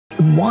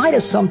why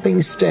does something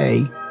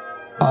stay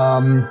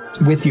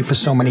with you for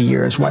so many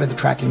years? Why do the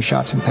tracking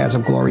shots and Paths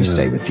of Glory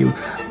stay with you?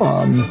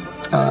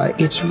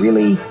 It's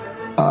really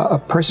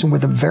a person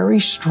with a very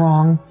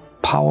strong,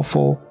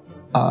 powerful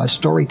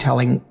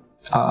storytelling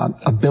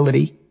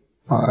ability,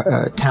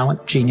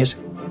 talent, genius,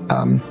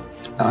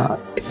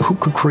 who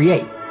could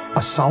create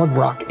a solid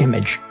rock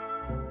image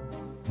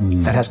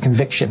that has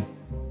conviction.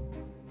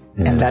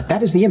 And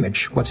that is the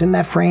image. What's in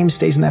that frame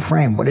stays in that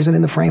frame. What isn't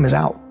in the frame is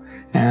out.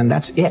 And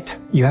that's it.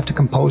 You have to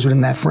compose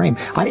within that frame.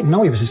 I didn't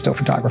know he was a still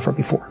photographer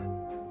before.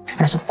 And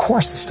I said, of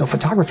course, the still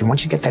photography,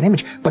 once you get that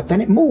image, but then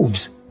it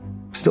moves.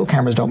 Still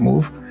cameras don't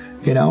move,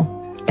 you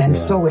know? And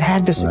so it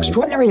had this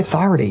extraordinary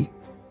authority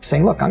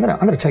saying, look, I'm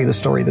going to tell you the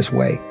story this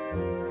way,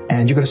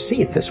 and you're going to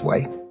see it this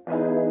way.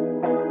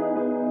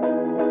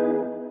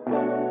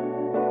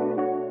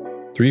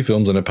 Three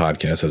Films and a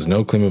Podcast has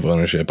no claim of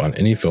ownership on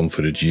any film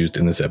footage used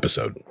in this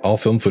episode. All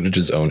film footage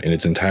is owned in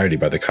its entirety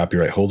by the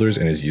copyright holders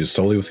and is used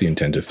solely with the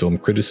intent of film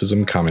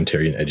criticism,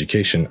 commentary, and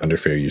education under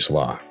fair use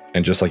law.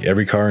 And just like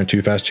every car in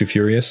Too Fast, Too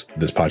Furious,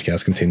 this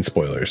podcast contains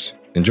spoilers.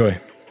 Enjoy.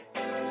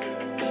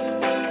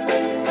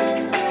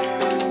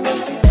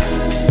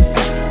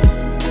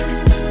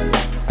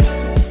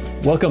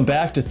 Welcome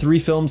back to Three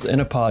Films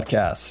and a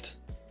Podcast.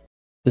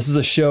 This is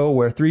a show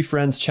where three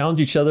friends challenge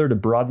each other to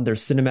broaden their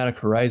cinematic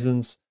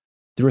horizons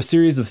through a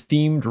series of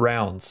themed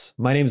rounds.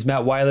 My name is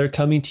Matt Weiler,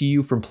 coming to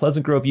you from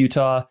Pleasant Grove,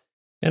 Utah,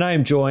 and I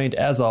am joined,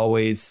 as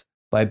always,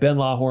 by Ben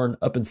Lawhorn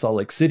up in Salt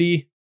Lake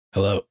City.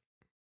 Hello.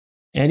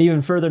 And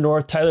even further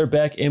north, Tyler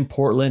Beck in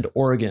Portland,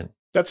 Oregon.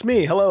 That's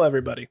me. Hello,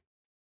 everybody.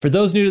 For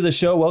those new to the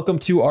show, welcome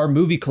to our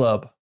movie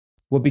club.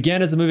 What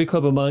began as a movie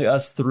club among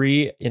us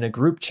three in a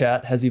group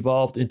chat has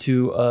evolved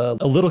into a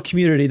little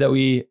community that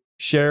we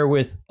share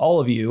with all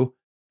of you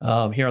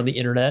here on the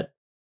internet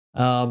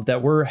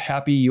that we're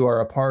happy you are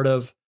a part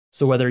of.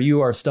 So whether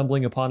you are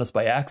stumbling upon us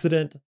by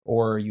accident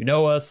or you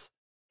know us,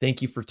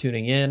 thank you for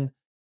tuning in.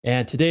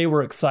 And today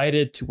we're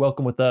excited to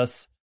welcome with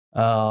us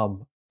a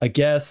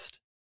guest.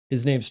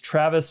 His name's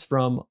Travis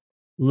from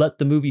Let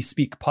the Movie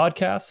Speak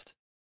podcast.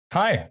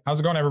 Hi, how's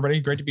it going,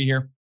 everybody? Great to be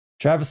here.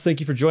 Travis, thank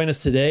you for joining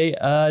us today.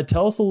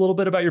 Tell us a little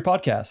bit about your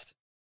podcast.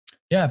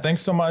 Yeah,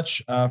 thanks so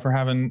much for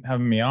having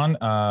me on.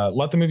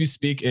 Let the Movie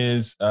Speak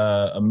is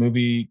a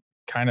movie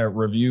kind of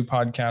review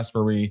podcast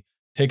where we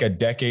take a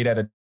decade at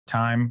a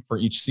time for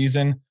each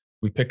season.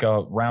 We pick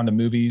a round of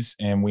movies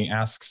and we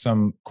ask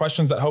some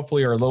questions that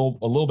hopefully are a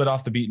little bit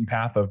off the beaten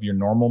path of your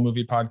normal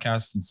movie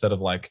podcast. Instead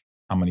of like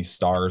how many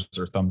stars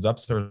or thumbs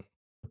ups or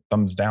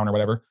thumbs down or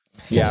whatever,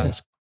 we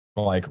ask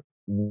like,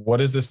 what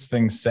is this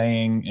thing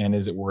saying, and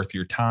is it worth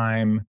your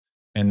time?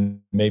 And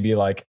maybe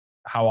like,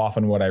 how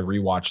often would I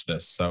rewatch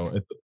this? So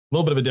it's a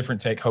little bit of a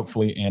different take,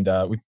 hopefully. And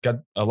we've got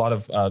a lot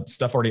of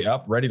stuff already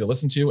up, ready to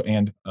listen to,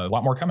 and a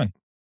lot more coming.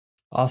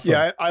 Awesome.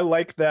 Yeah, I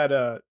like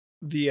that.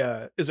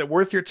 Is it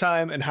worth your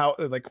time, and how,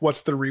 like,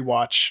 what's the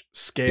rewatch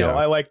scale? Yeah.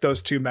 I like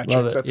those two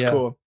metrics. That's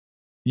cool.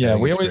 Yeah,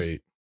 we always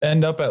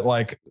end up at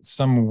like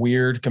some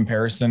weird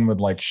comparison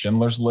with like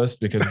Schindler's List,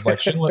 because it's like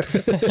Schindler's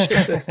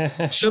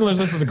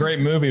List is a great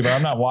movie, but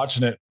I'm not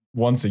watching it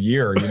once a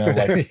year, you know,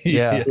 like,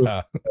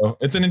 So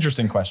it's an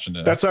interesting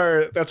question. That's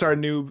like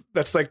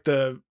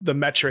the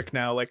metric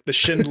now, like the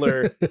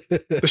Schindler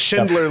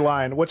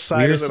line. What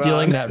side We're is it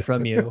stealing on? that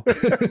from you.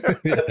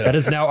 That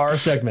is now our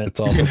segment. It's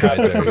all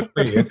proprietary.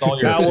 It's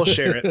all yours. Now we'll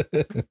share it.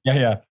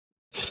 Yeah.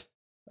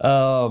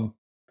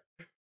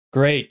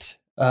 Great.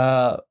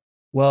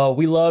 Well,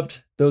 we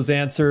loved those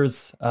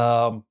answers.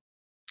 We're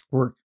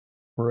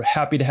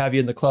happy to have you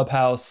in the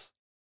clubhouse.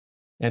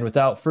 And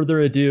without further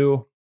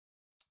ado,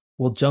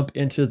 we'll jump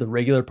into the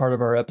regular part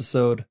of our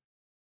episode.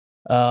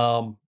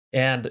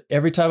 And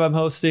every time I'm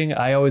hosting,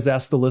 I always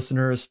ask the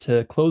listeners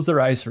to close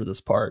their eyes for this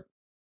part.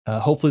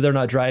 Hopefully they're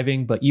not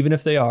driving, but even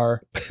if they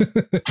are,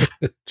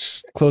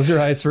 just close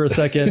your eyes for a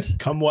second.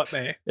 Come what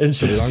may. And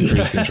Put it on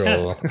cruise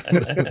control.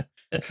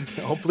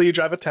 Hopefully you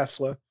drive a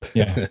Tesla.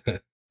 Yeah.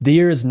 The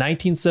year is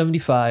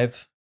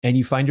 1975, and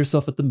you find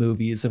yourself at the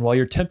movies. And while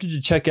you're tempted to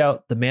check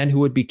out The Man Who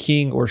Would Be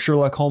King or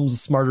Sherlock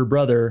Holmes' Smarter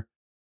Brother,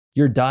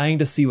 you're dying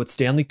to see what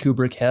Stanley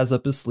Kubrick has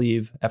up his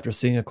sleeve after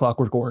seeing A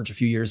Clockwork Orange a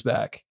few years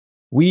back.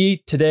 We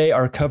today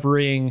are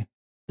covering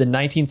the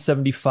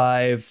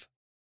 1975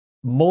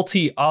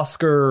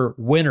 multi-Oscar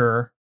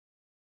winner,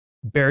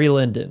 Barry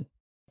Lyndon.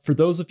 For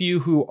those of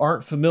you who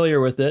aren't familiar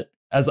with it,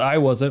 as I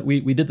wasn't,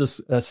 we did this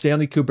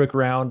Stanley Kubrick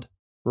round.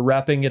 We're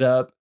wrapping it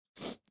up.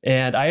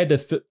 And I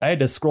had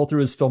to scroll through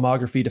his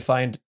filmography to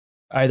find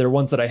either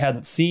ones that I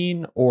hadn't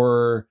seen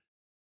or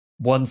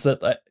ones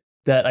that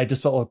I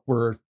just felt like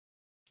were,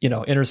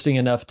 interesting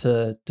enough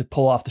to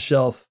pull off the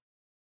shelf.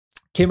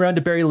 Came around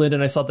to Barry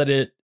Lyndon. I saw that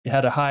it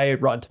had a high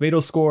Rotten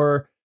Tomatoes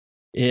score.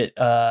 It,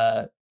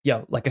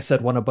 like I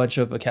said, won a bunch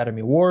of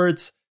Academy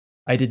Awards.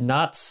 I did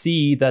not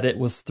see that it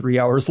was 3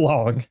 hours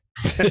long.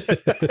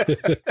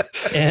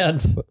 And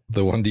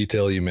the one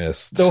detail you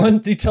missed. The one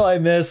detail I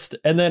missed.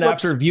 And then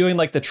after viewing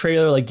like the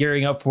trailer, like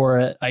gearing up for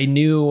it, I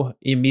knew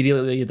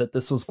immediately that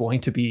this was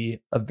going to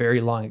be a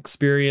very long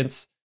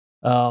experience.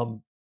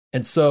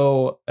 And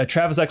so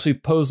Travis actually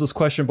posed this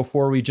question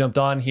before we jumped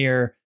on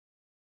here.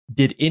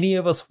 Did any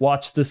of us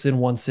watch this in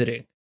one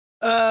sitting?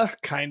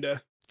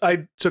 Kinda.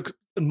 I took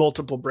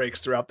multiple breaks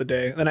throughout the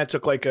day. Then I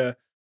took like a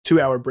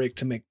 2-hour break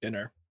to make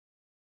dinner.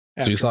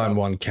 So you saw in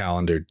one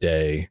calendar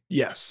day?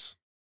 Yes.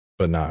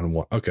 But not in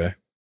one. Okay.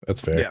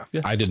 That's fair.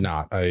 Yeah. I did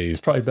not. It's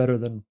probably better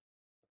than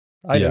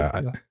I did.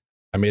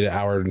 I made an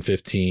hour and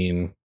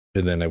 15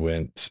 and then I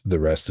went the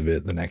rest of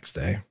it the next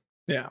day.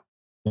 Yeah.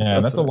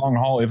 Yeah, that's a long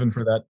haul, even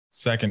for that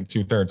second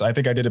 2/3. I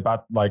think I did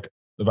about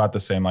the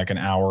same, like an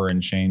hour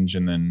and change,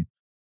 and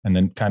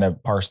then kind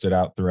of parsed it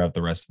out throughout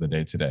the rest of the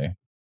day today.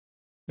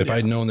 If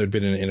I'd known there'd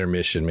been an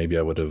intermission, maybe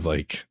I would have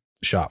like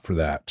shot for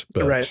that.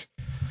 But right.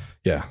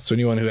 Yeah. So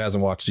anyone who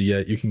hasn't watched it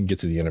yet, you can get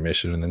to the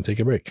intermission and then take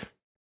a break.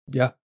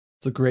 Yeah.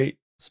 It's a great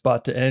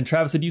spot to end.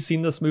 Travis, had you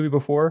seen this movie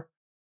before?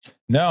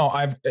 No,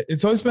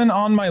 it's always been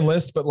on my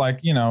list, but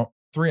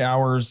 3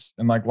 hours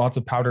and like lots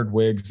of powdered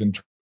wigs and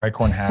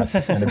tricorn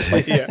hats. And it's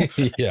like,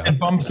 it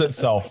bumps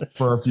itself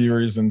for a few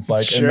reasons.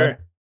 Like, sure.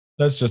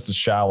 That's just a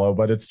shallow,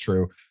 but it's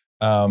true.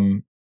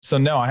 So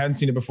no, I hadn't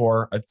seen it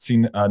before. I'd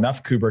seen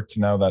enough Kubrick to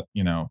know that,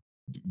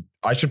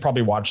 I should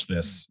probably watch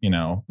this,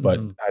 but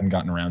I hadn't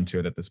gotten around to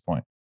it at this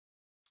point.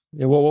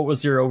 Yeah. Well, what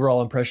was your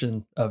overall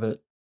impression of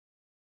it?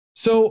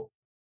 So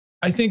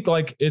I think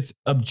it's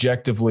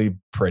objectively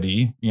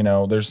pretty,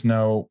 there's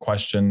no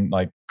question,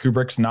 like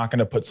Kubrick's not going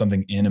to put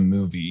something in a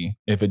movie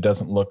if it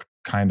doesn't look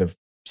kind of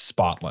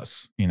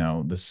spotless,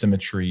 the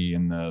symmetry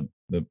and the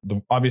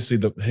obviously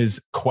his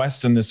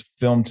quest in this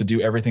film to do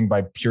everything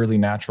by purely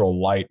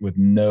natural light with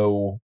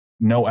no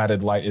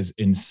added light is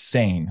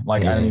insane.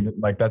 Like, I mean,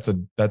 like that's a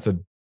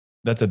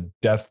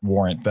death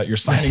warrant that you're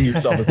signing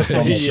yourself as a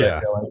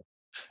filmmaker.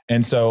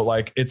 And so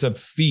it's a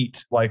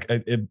feat,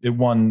 it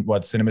won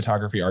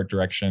cinematography, art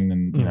direction,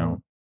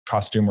 and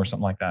costume or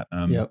something like that.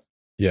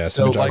 Yeah.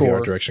 So cinematography,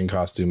 art direction,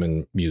 costume,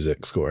 and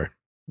music score.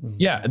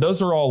 Yeah,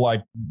 those are all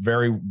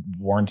very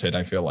warranted.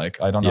 I feel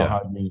like I don't know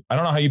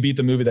how you beat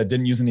the movie that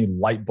didn't use any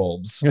light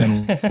bulbs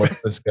and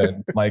look this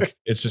good.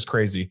 It's just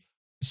crazy.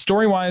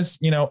 Story wise,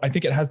 I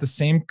think it has the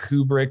same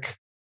Kubrick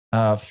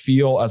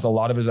feel as a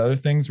lot of his other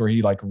things, where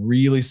he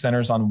really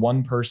centers on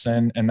one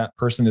person, and that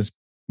person is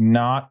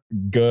not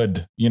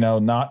good,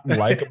 not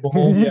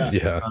likable.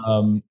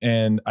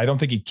 And I don't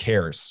think he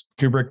cares.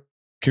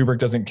 Kubrick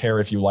doesn't care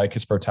if you like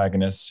his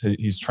protagonists.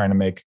 He's trying to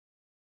make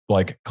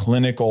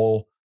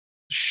clinical,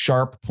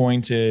 sharp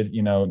pointed,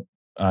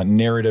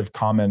 narrative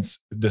comments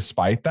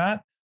despite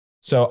that.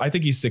 So I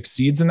think he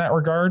succeeds in that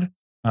regard.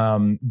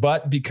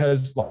 But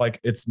because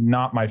it's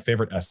not my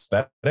favorite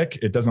aesthetic,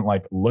 it doesn't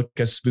look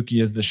as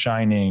spooky as The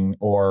Shining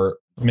or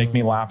make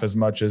me laugh as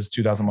much as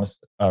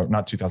 2001,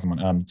 not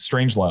 2001,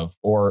 Strangelove,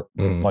 or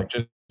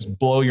just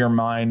blow your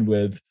mind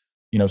with,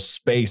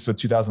 space with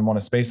 2001: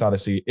 A Space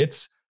Odyssey.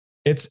 It's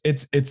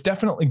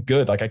definitely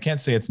good. I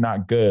can't say it's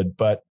not good,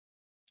 but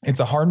it's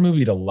a hard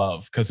movie to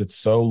love because it's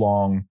so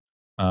long.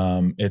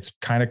 It's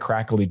kind of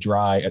crackly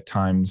dry at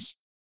times.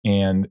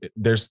 And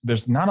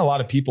there's not a lot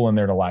of people in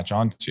there to latch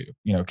onto,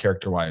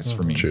 character wise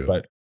for me, True.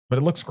 but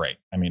it looks great.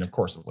 I mean, of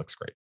course it looks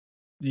great.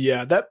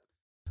 Yeah, that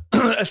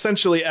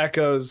essentially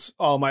echoes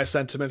all my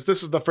sentiments.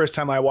 This is the first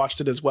time I watched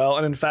it as well.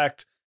 And in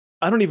fact,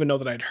 I don't even know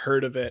that I'd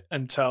heard of it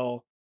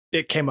until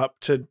it came up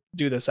to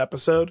do this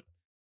episode.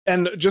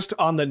 And just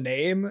on the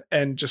name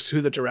and just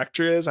who the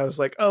director is, I was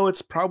like, oh,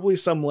 it's probably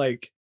some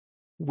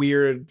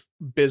weird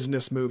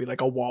business movie,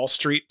 like a Wall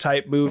Street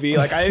type movie.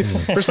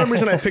 For some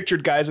reason I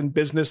pictured guys in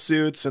business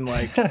suits and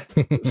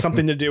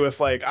something to do with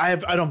I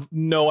don't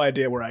no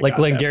idea where I got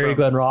Glenn that Gary, from.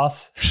 Glenn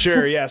Ross.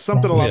 Sure, yeah,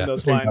 something along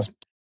those lines.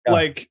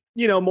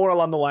 Yeah. More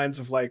along the lines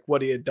of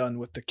what he had done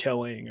with The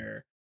Killing,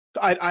 or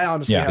I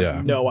honestly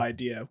have no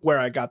idea where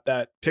I got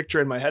that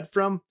picture in my head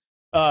from.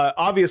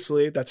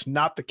 Obviously that's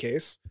not the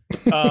case.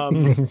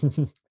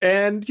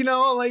 And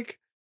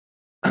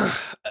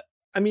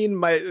I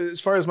mean, as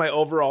far as my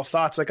overall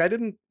thoughts, I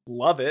didn't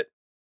love it,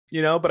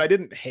 but I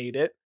didn't hate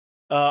it.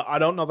 I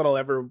don't know that I'll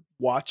ever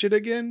watch it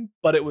again,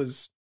 but it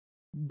was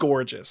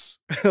gorgeous.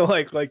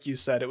 like you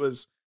said, it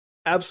was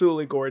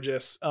absolutely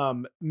gorgeous.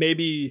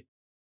 Maybe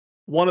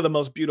one of the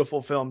most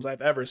beautiful films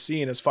I've ever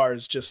seen as far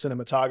as just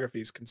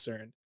cinematography is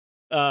concerned.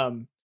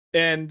 And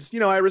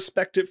I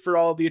respect it for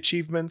all the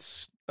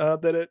achievements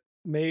that it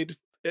made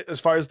as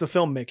far as the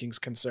filmmaking's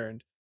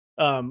concerned.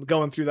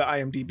 Going through the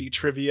IMDb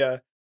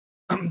trivia,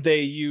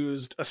 they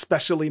used a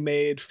specially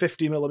made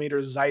 50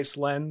 millimeter Zeiss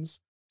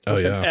lens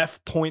with an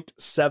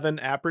f.7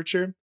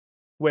 aperture,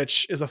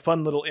 which is a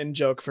fun little in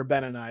joke for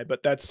Ben and I.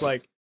 But that's I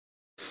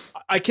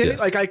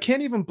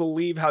can't even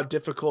believe how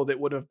difficult it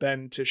would have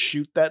been to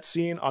shoot that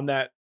scene on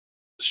that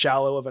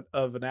shallow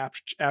of an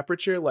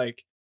aperture.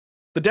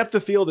 The depth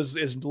of field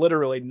is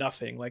literally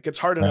nothing. It's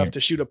hard enough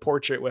to shoot a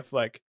portrait with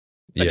an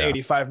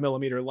 85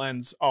 millimeter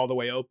lens all the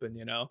way open,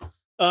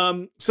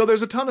 So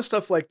there's a ton of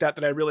stuff like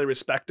that I really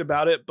respect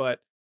about it, but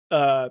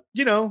I'm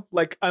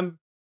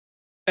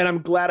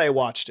glad I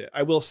watched it.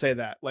 I will say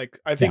that.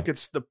 I think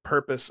it's the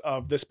purpose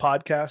of this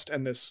podcast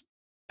and this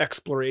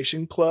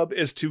exploration club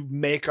is to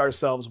make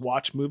ourselves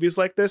watch movies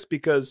like this,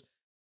 because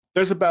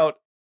there's about,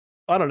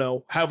 I don't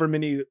know, however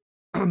many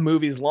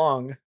movies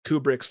long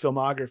Kubrick's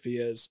filmography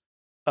is.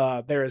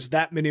 There is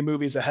that many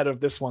movies ahead of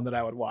this one that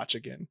I would watch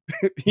again.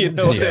 You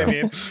know what I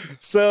mean?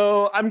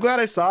 So I'm glad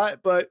I saw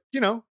it, but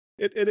you know,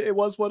 it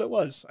was what it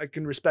was. I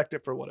can respect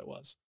it for what it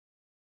was.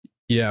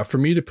 Yeah, for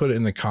me to put it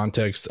in the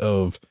context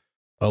of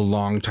a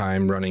long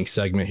time running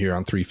segment here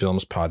on Three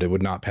Films Pod, it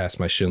would not pass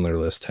my Schindler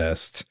List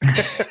test.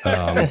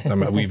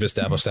 We've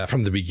established that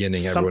from the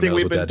beginning. Something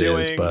everyone knows what that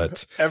is,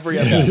 but every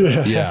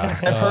episode. Yeah.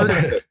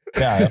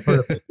 I've heard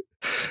of it.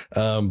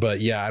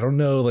 But yeah, I don't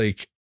know.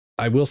 Like,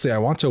 I will say I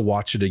want to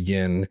watch it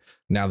again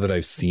now that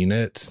I've seen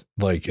it,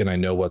 like, and I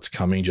know what's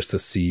coming, just to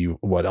see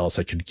what else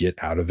I could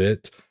get out of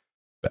it.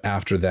 But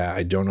after that,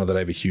 I don't know that I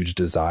have a huge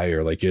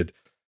desire. Like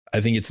I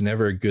think it's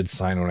never a good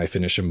sign when I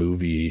finish a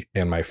movie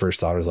and my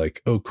first thought is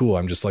like, oh, cool,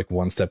 I'm just like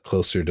one step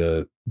closer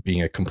to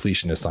being a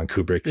completionist on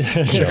Kubrick's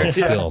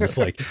films.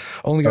 Like,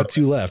 only got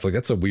 2 left. Like,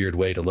 that's a weird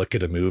way to look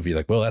at a movie.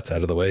 Like, well, that's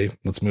out of the way,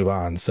 let's move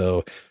on.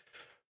 So,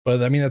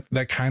 but I mean,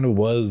 that kind of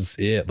was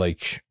it.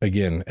 Like,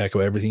 again, echo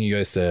everything you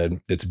guys said.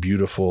 It's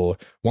beautiful.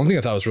 One thing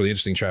I thought was really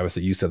interesting, Travis,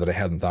 that you said that I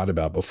hadn't thought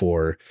about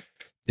before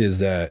is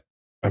that,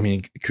 I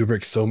mean,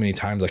 Kubrick, so many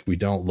times, like, we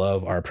don't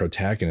love our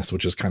protagonist,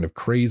 which is kind of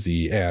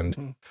crazy.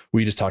 And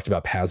we just talked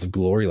about Paths of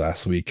Glory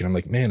last week. And I'm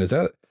like, man, is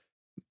that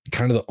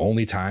kind of the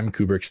only time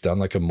Kubrick's done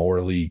like a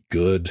morally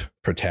good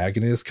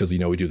protagonist? Because, you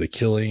know, we do The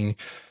Killing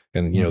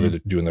and, you know, they're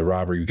doing The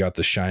Robbery. You got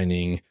The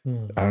Shining.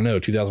 I don't know,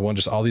 2001,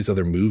 just all these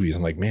other movies.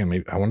 I'm like, man,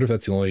 maybe, I wonder if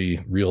that's the only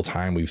real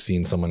time we've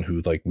seen someone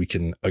who like we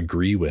can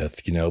agree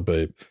with, you know,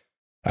 but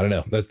I don't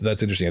know.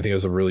 That's interesting. I think it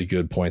was a really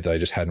good point that I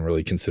just hadn't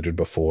really considered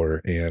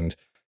before. And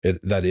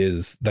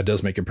that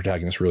does make a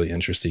protagonist really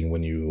interesting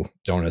when you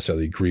don't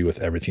necessarily agree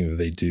with everything that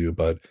they do,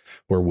 but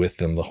we're with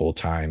them the whole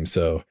time.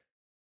 So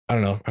I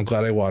don't know. I'm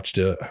glad I watched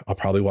it. I'll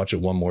probably watch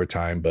it one more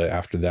time, but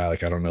after that,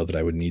 like, I don't know that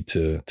I would need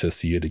to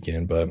see it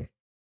again, but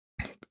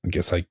I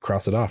guess I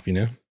cross it off, you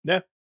know?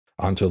 Yeah.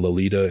 Onto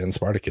Lolita and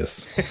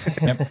Spartacus.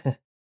 Yep.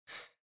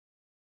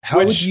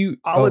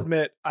 I'll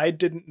admit, I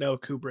didn't know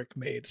Kubrick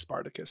made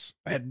Spartacus.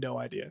 I had no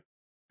idea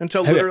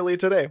until literally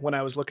today when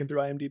I was looking through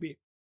IMDb.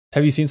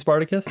 Have you seen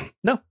Spartacus?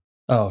 No.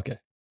 Oh, okay.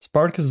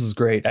 Spartacus is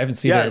great. I haven't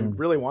seen it in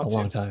really a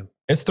long time.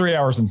 It's 3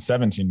 hours and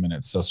 17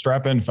 minutes. So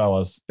strap in,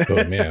 fellas.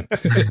 Oh, man.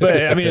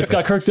 But I mean, it's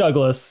got Kirk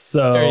Douglas.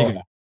 So there you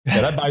go.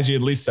 Yeah, that buys you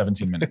at least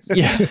 17 minutes.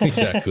 Yeah,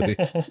 exactly.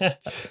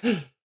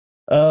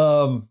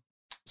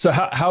 So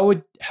how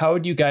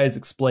would you guys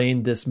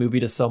explain this movie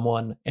to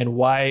someone, and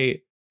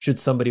why should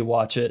somebody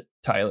watch it,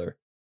 Tyler?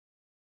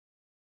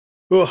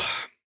 Oh,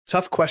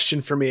 tough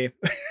question for me.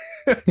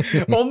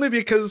 Only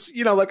because,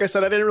 you know, like I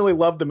said, I didn't really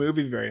love the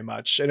movie very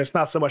much, and it's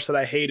not so much that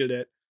I hated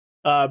it.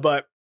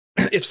 But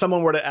if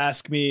someone were to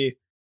ask me,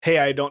 hey,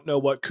 I don't know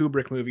what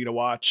Kubrick movie to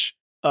watch,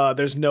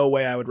 there's no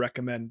way I would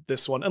recommend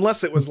this one,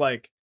 unless it was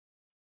like,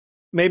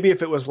 maybe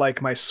if it was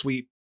like My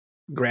Sweet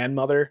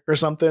Grandmother or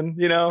something,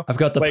 you know? I've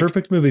got the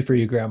perfect movie for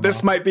you, Grandma.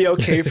 This might be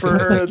okay for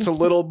her. It's a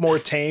little more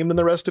tame than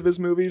the rest of his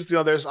movies. You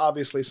know, there's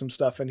obviously some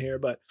stuff in here,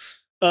 but,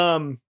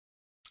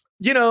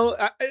 you know,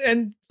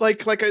 and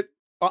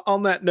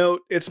on that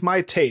note, it's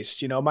my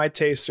taste, you know, my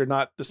tastes are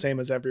not the same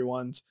as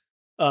everyone's.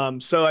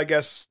 So I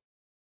guess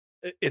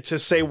it's to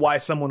say why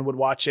someone would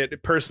watch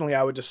it. Personally,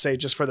 I would just say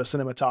just for the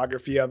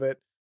cinematography of it.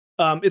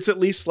 It's at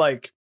least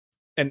like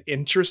an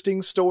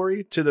interesting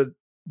story to the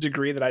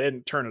degree that I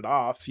didn't turn it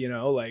off, you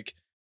know, like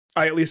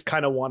I at least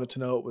kind of wanted to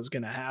know what was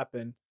going to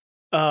happen.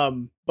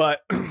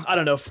 But I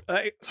don't know,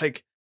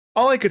 like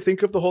all I could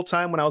think of the whole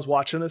time when I was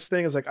watching this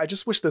thing is like, I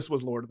just wish this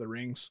was Lord of the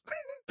Rings.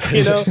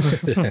 You know,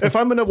 if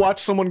I'm going to watch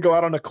someone go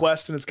out on a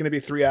quest and it's going to be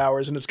 3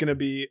 hours and it's going to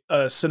be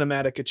a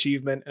cinematic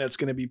achievement and it's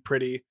going to be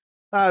pretty,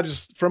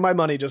 just for my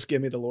money, just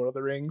give me the Lord of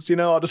the Rings, you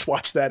know, I'll just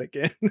watch that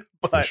again.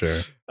 But for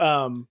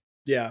sure.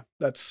 Yeah,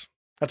 that's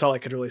all I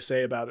could really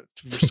say about it.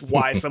 Just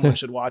why someone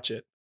should watch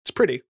it. It's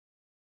pretty.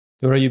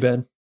 What are you,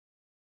 Ben?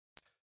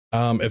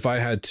 If I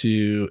had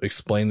to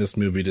explain this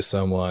movie to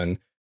someone,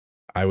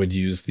 I would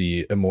use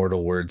the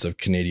immortal words of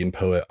Canadian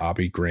poet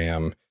Aubrey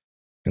Graham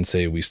and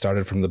say, we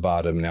started from the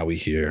bottom, now we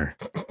here.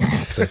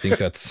 Because I think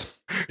that's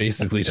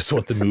basically just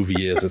what the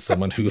movie is. It's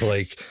someone who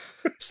like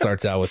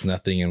starts out with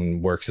nothing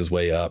and works his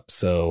way up.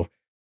 So,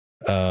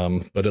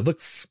 but it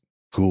looks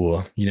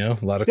cool, you know,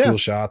 a lot of cool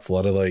shots, a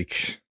lot of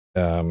like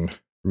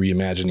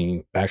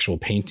reimagining actual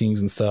paintings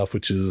and stuff,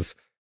 which is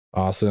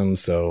awesome.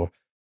 So,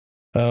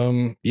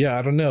 yeah,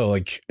 I don't know.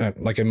 Like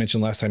I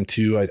mentioned last time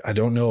too, I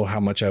don't know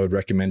how much I would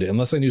recommend it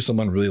unless I knew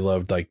someone really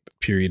loved like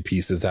period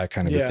pieces, that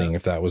kind of a thing.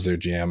 If that was their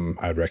jam,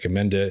 I'd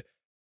recommend it.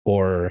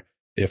 Or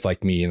if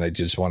like me and they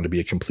just wanted to be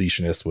a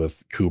completionist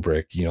with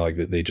Kubrick, you know, like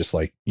they just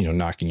like, you know,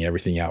 knocking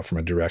everything out from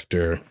a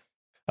director.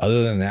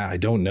 Other than that, I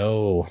don't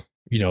know,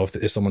 you know,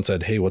 if someone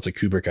said, hey, what's a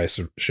Kubrick I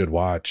should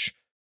watch?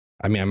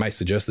 I mean, I might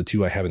suggest the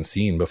two I haven't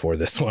seen before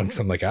this one.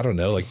 So I'm like, I don't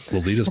know, like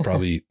Lolita's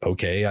probably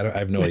okay. I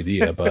have no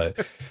idea,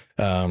 but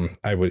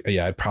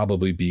I'd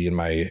probably be in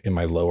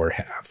my lower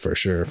half for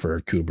sure for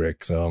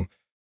Kubrick. So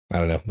I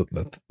don't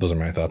know. Those are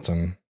my thoughts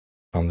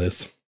on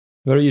this.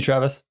 What are you,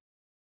 Travis?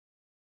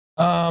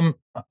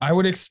 I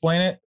would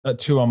explain it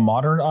to a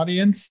modern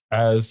audience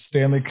as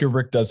Stanley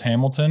Kubrick does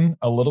Hamilton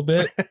a little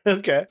bit.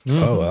 Okay.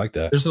 Oh, I like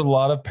that. There's a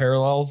lot of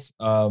parallels.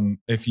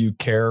 If you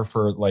care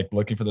for like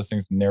looking for those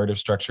things, narrative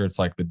structure, it's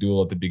like the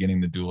duel at the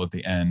beginning, the duel at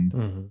the end.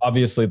 Mm-hmm.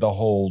 Obviously, the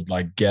whole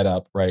like get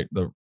up, right?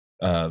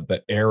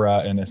 The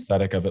era and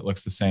aesthetic of it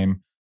looks the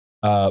same.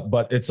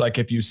 But it's like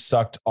if you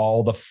sucked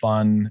all the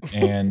fun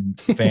and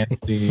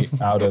fancy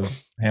out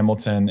of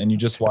Hamilton and you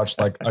just watched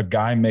like a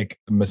guy make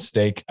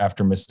mistake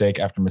after mistake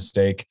after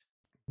mistake,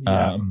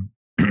 and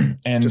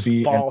just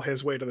fall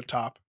his way to the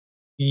top.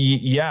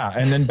 Yeah,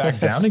 and then back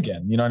down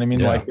again. You know what I mean?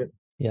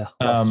 Yeah.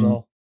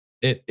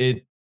 Like,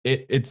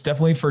 it's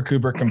definitely for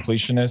Kubrick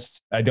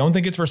completionists. I don't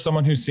think it's for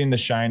someone who's seen The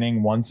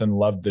Shining once and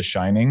loved The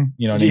Shining.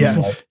 You know what I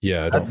mean? Like,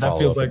 I don't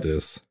follow up with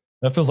this.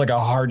 That feels like a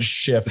hard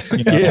shift.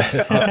 You know?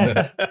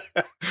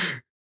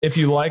 If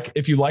you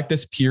like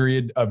this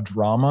period of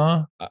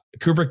drama,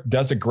 Kubrick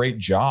does a great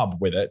job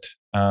with it.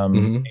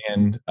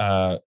 And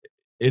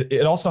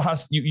it also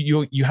has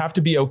you have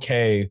to be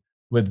okay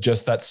with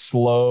just that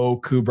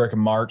slow Kubrick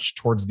march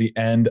towards the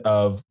end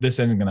of this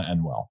isn't going to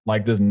end well.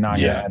 Like this is not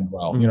going to end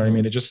well. You know what I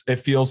mean? It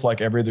feels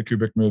like every other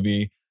Kubrick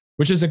movie,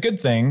 which is a good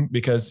thing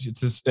because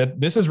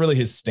this is really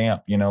his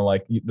stamp, you know,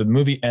 like the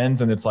movie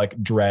ends and it's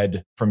like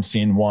dread from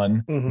scene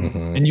one.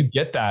 And you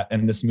get that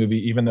in this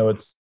movie, even though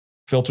it's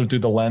filtered through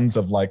the lens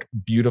of like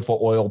beautiful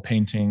oil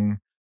painting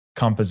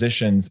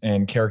compositions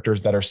and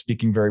characters that are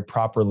speaking very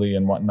properly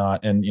and whatnot.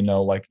 And, you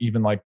know, like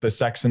even like the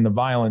sex and the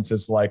violence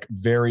is like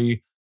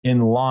very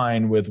in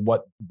line with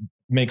what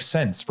makes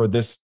sense for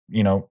this,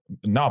 you know,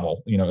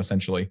 novel, you know,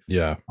 essentially.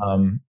 Yeah.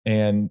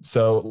 And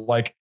so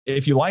like,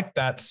 if you like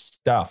that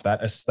stuff,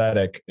 that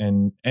aesthetic,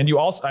 and you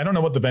also, I don't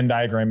know what the Venn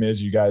diagram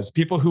is, you guys,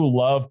 people who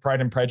love Pride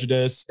and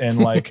Prejudice and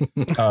like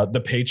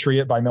The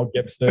Patriot by Mel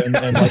Gibson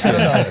and like, I don't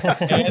know,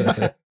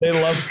 and they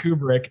love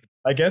Kubrick.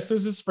 I guess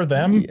this is for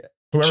them.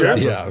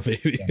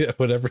 Maybe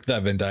whatever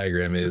that Venn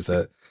diagram is,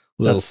 that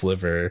little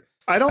sliver.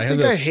 I don't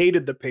think I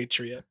hated The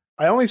Patriot.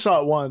 I only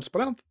saw it once,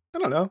 but I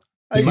don't know.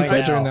 Heath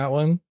Ledger in that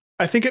one?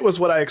 I think it was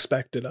what I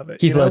expected of it.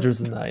 Heath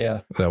Ledger's in that,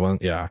 yeah. That one,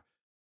 yeah.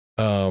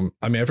 I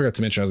mean, I forgot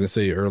to mention, I was going to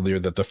say earlier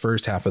that the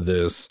first half of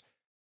this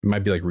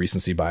might be like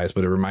recency bias,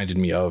 but it reminded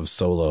me of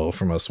Solo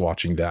from us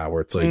watching that,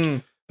 where it's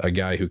like a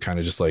guy who kind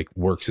of just like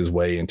works his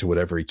way into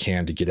whatever he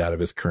can to get out of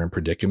his current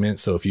predicament.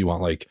 So if you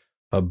want like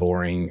a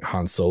boring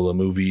Han Solo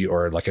movie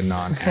or like a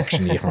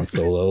non-actiony Han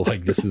Solo,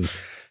 like this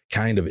is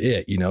kind of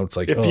it, you know. It's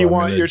like if you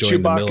want your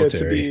Chewbacca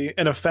to be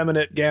an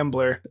effeminate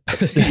gambler,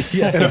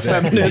 an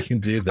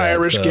effeminate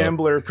Irish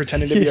gambler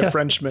pretending to be a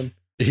Frenchman.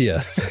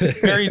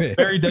 Yes.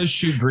 Barry does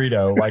shoot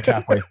Greedo like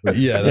halfway through.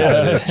 Yeah,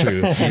 that is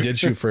true. He did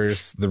shoot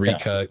first, the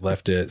recut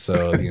left it,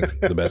 so I think it's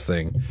the best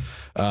thing.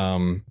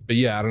 But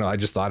yeah, I don't know. I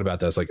just thought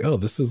about that. It's like, oh,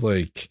 this is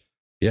like,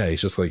 yeah,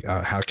 he's just like,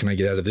 how can I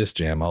get out of this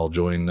jam? I'll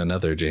join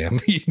another jam,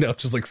 you know,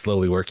 just like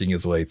slowly working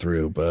his way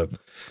through. But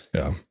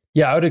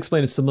yeah, I would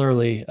explain it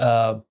similarly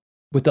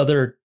with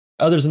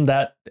others in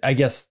that, I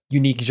guess,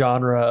 unique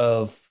genre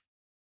of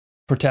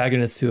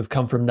protagonists who have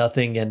come from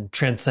nothing and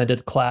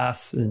transcended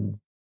class and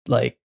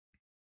like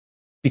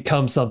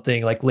become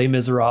something like Les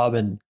Miserables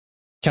and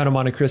Count of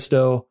Monte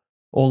Cristo,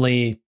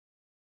 only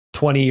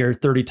 20 or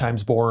 30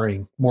 times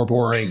more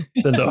boring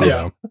than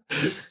those.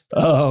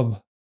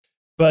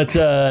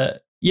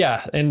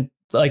 Yeah, and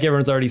like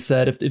everyone's already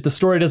said, if the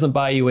story doesn't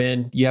buy you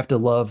in, you have to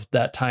love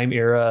that time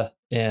era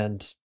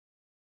and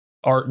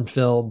art and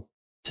film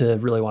to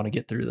really want to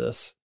get through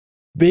this.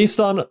 Based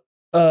on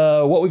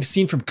what we've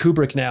seen from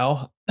Kubrick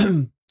now,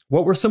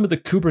 what were some of the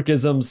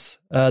Kubrickisms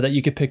that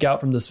you could pick out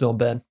from this film,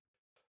 Ben?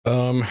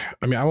 I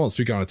mean, I won't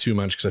speak on it too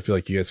much because I feel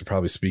like you guys could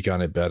probably speak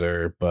on it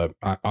better. But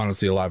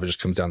honestly, a lot of it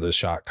just comes down to the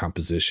shot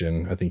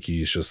composition. I think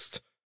he's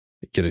just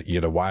you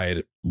get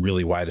a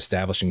really wide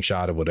establishing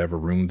shot of whatever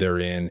room they're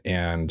in,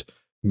 and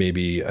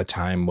maybe a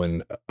time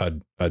when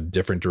a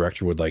different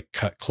director would like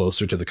cut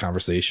closer to the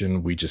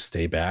conversation. We just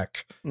stay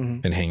back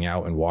and hang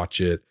out and watch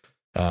it.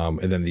 And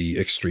then the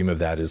extreme of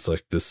that is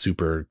like the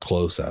super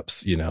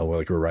close-ups, you know, where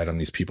like we're right on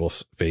these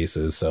people's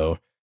faces. So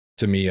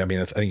to me, I mean,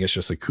 I think it's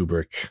just like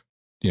Kubrick.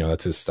 You know,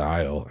 that's his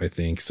style, I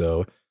think.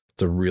 So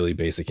it's a really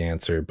basic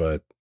answer,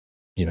 but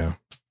you know,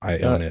 I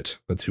own it.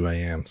 That's who I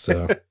am.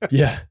 So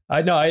yeah,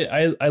 I know.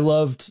 I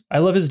love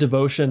his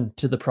devotion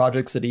to the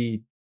projects that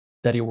he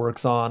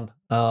works on.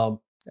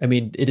 I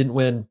mean, it didn't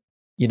win,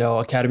 you know,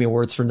 Academy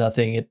Awards for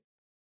nothing.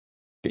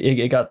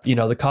 It got, you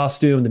know, the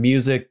costume, the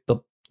music,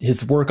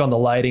 his work on the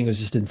lighting was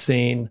just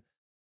insane.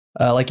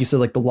 Like you said,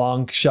 like the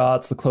long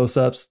shots, the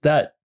close-ups,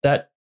 that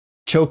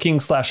choking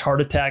 / heart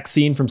attack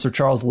scene from Sir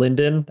Charles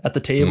Lyndon at the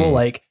table.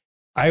 Like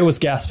I was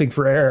gasping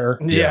for air.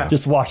 Yeah.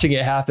 Just watching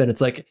it happen.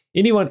 It's like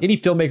any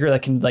filmmaker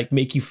that can like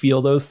make you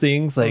feel those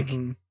things, like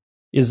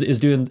is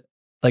doing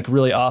like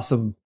really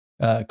awesome,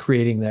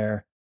 creating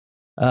there.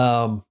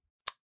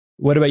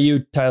 What about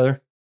you,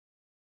 Tyler?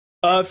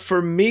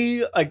 For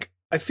me, like,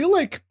 I feel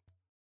like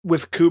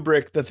with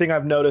Kubrick, the thing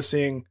I'm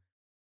noticing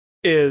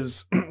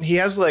is he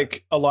has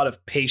like a lot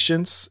of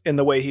patience in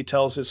the way he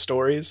tells his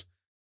stories,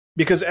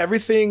 because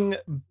everything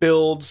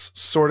builds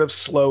sort of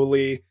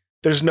slowly.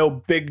 There's no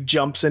big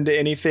jumps into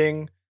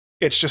anything.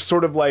 It's just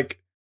sort of like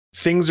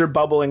things are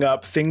bubbling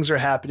up, things are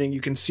happening.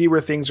 You can see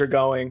where things are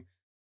going.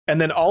 And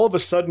then all of a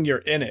sudden you're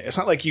in it. It's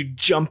not like you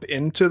jump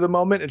into the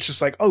moment. It's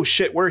just like, oh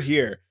shit, we're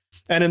here.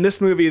 And in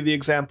this movie, the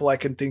example I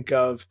can think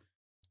of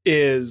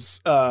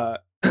is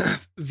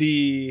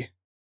the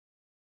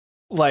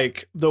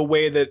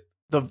way that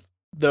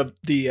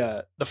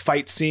the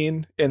fight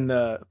scene in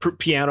the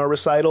piano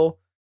recital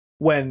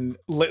when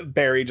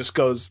Barry just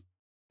goes,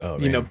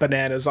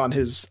 bananas on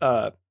his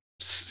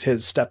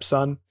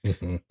stepson.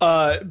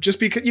 Just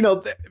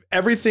because,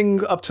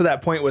 everything up to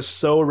that point was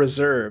so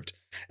reserved.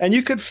 And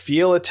you could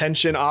feel a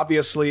tension,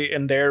 obviously,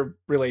 in their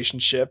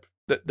relationship,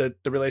 the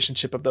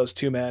relationship of those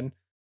two men.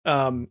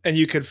 And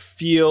you could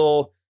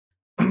feel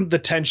the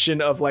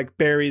tension of like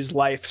Barry's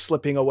life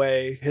slipping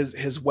away,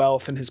 his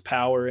wealth and his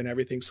power and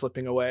everything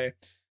slipping away.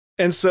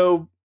 And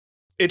so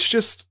it's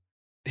just,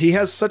 he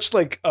has such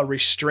like a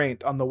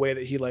restraint on the way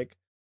that he like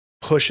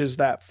pushes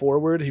that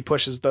forward. He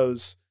pushes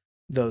those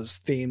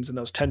themes and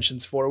those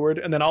tensions forward.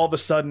 And then all of a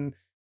sudden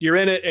you're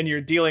in it and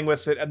you're dealing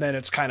with it, and then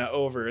it's kind of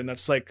over. And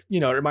that's like,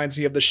 it reminds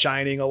me of The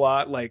Shining a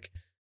lot. Like,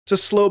 it's a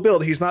slow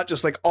build. He's not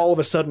just like all of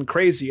a sudden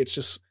crazy. It's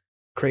just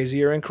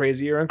crazier and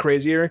crazier and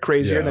crazier and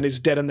crazier. And then he's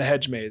dead in the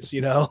hedge maze,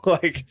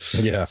 like,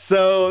 yeah.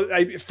 So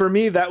for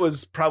me, that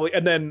was probably,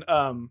 and then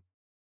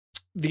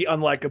the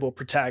unlikable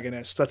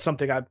protagonist. That's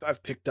something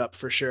I've picked up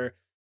for sure.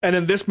 And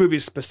in this movie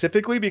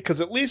specifically,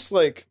 because at least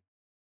like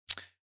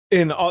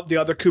in all the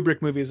other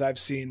Kubrick movies I've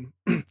seen,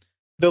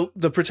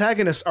 the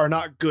protagonists are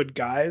not good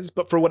guys,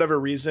 but for whatever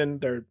reason,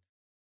 their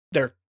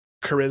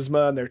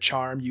charisma and their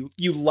charm,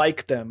 you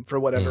like them for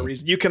whatever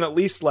reason. You can at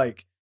least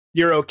like,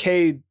 you're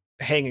okay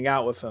hanging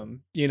out with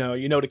them,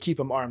 to keep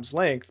them arm's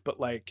length, but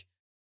like,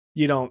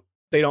 they're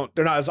not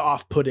as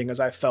off-putting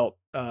as I felt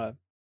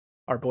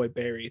our boy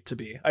Barry to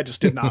be. I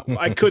just did not,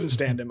 I couldn't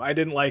stand him. I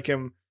didn't like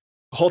him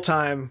the whole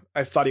time.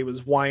 I thought he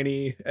was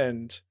whiny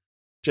and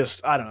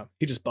just, I don't know.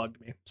 He just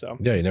bugged me. So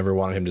yeah, you never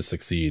wanted him to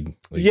succeed.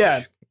 Like,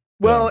 yeah.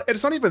 Well,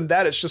 it's not even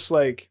that. It's just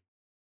like,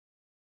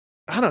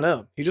 I don't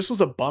know. He just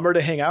was a bummer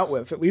to hang out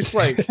with. At least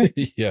like,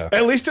 yeah.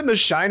 At least in The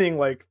Shining,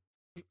 like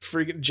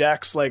freaking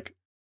Jack's like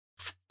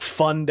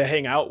fun to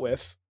hang out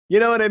with. You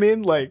know what I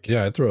mean? Like,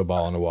 yeah, I'd throw a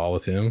ball on the wall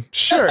with him.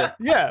 Sure.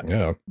 Yeah.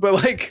 Yeah. But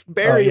like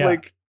Barry,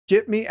 like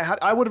get me out.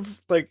 I would have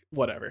like,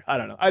 whatever. I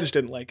don't know. I just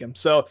didn't like him.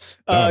 So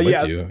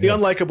the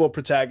unlikable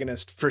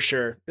protagonist for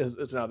sure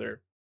is another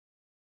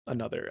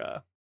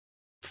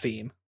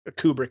theme, a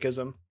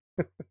Kubrickism.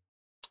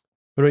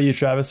 What about you,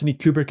 Travis? Any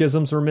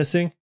Kubrickisms we're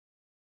missing?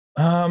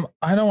 I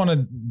don't want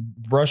to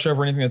brush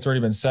over anything that's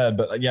already been said,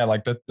 but yeah,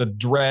 like the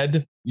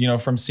dread,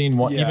 from scene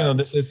one, even though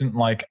this isn't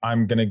like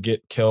I'm going to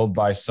get killed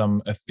by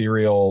some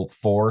ethereal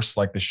force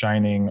like The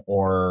Shining,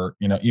 or,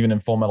 even in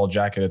Full Metal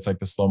Jacket, it's like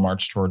the slow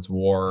march towards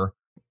war.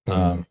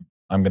 I'm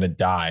going to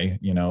die,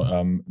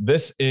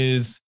 this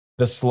is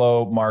the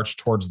slow march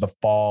towards the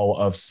fall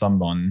of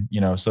someone,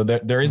 so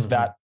there is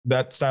that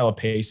style of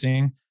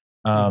pacing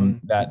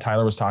that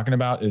Tyler was talking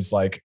about is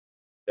like,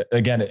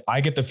 again,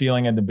 I get the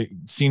feeling in the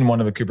scene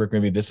one of a Kubrick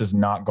movie, this is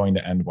not going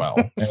to end well.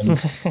 And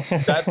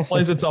that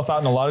plays itself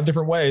out in a lot of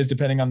different ways,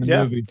 depending on the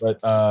movie,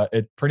 but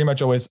it pretty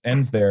much always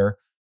ends there.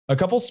 A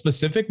couple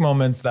specific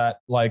moments that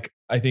like,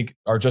 I think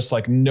are just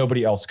like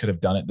nobody else could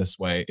have done it this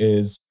way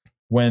is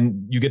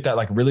when you get that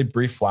like really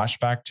brief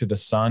flashback to the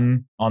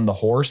son on the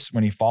horse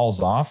when he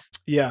falls off.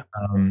 Yeah.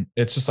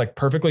 It's just like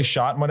perfectly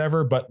shot and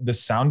whatever, but the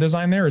sound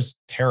design there is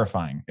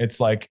terrifying.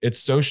 It's like, it's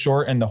so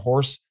short and the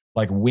horse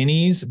like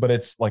whinnies, but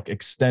it's like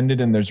extended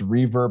and there's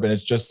reverb and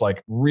it's just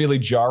like really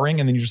jarring.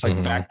 And then you just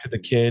like back to the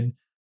kid.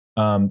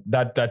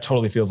 That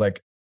totally feels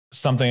like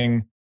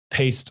something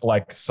paced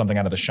like something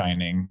out of The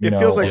Shining. It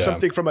feels like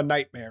something from a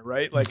nightmare,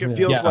 right? Like it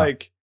feels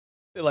like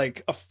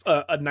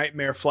a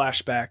nightmare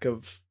flashback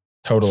of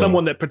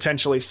someone that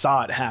potentially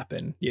saw it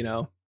happen,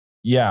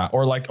 Yeah.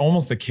 Or like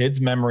almost the kid's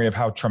memory of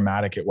how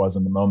traumatic it was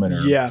in the moment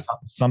or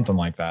something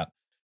like that.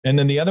 And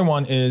then the other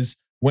one is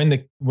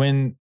when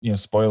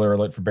spoiler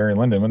alert for Barry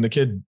Lyndon, when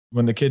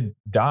the kid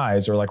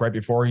dies or like right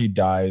before he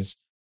dies,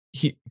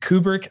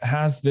 Kubrick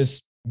has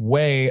this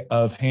way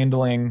of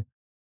handling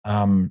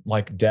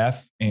like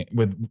death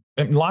with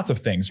lots of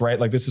things, right?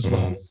 Like this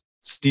is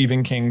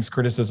Stephen King's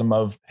criticism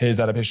of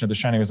his adaptation of The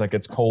Shining was like,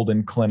 it's cold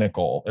and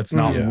clinical. It's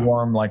not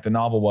warm like the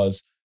novel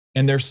was.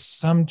 And there's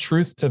some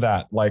truth to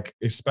that, like,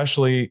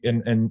 especially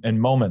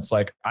in moments,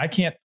 like I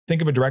can't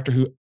think of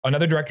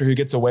another director who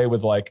gets away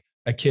with like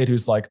a kid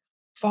who's like,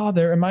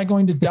 Father, am I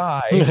going to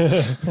die? And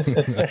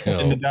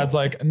the dad's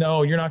like,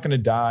 no, you're not going to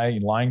die.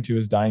 Lying to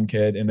his dying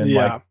kid. And then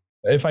like,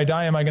 if I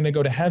die, am I going to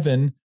go to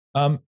heaven?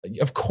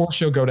 Of course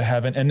you'll go to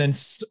heaven. And then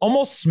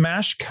almost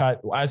smash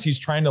cut as he's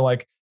trying to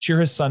like cheer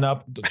his son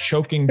up,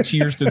 choking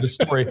tears through the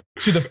story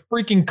to the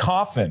freaking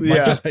coffin.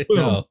 Like just,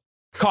 boom,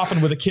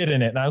 coffin with a kid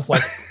in it. And I was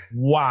like,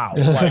 wow.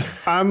 Like,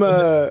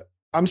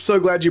 I'm so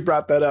glad you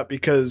brought that up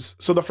because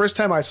so the first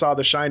time I saw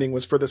The Shining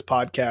was for this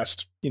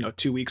podcast,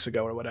 2 weeks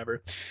ago or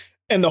whatever.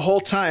 And the whole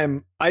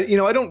time I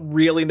don't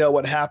really know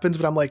what happens,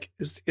 but I'm like,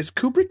 is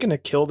Kubrick going to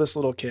kill this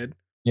little kid?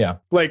 Yeah.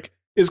 Like,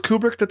 is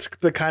Kubrick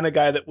the kind of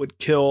guy that would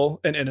kill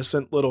an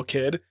innocent little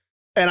kid?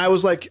 And I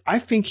was like, I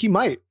think he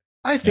might.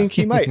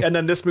 And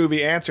then this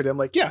movie answered him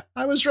like, yeah,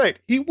 I was right.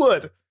 He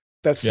would.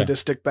 That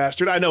sadistic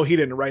bastard. I know he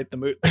didn't write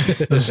the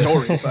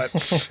story, but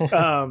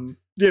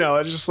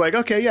it's just like,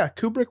 okay, yeah,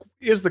 Kubrick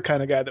is the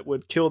kind of guy that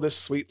would kill this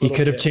sweet little He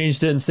could have kid.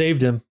 changed it and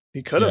saved him.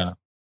 He could have. Yeah.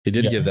 He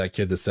did give that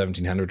kid the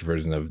 1700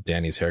 version of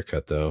Danny's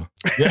haircut, though.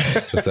 Yeah.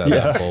 Just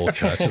that bowl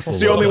cut. Just It's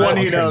the only one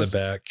he knows. In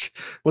the back.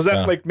 Was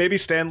that like maybe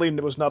Stanley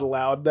was not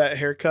allowed that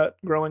haircut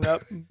growing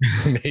up?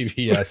 Maybe,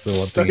 yeah.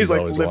 So he's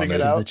like always living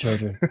wanted. it out. The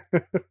children.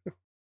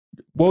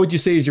 What would you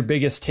say is your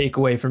biggest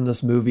takeaway from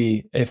this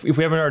movie? If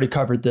we haven't already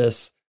covered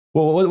this,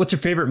 what's your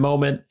favorite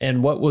moment,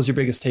 and what was your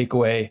biggest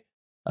takeaway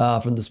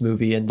from this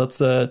movie? And let's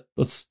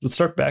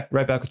start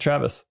right back with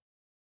Travis.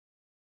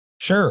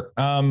 Sure.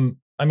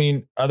 I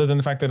mean, other than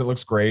the fact that it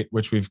looks great,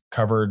 which we've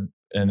covered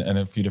in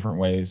a few different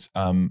ways,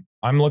 I'm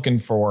looking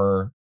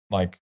for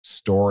like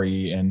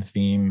story and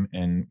theme,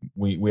 and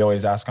we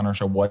always ask on our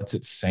show, what's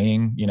it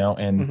saying?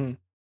 And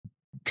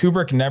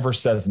Kubrick never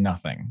says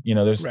nothing.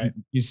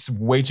 He's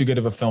way too good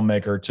of a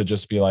filmmaker to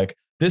just be like,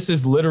 this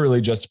is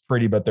literally just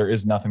pretty, but there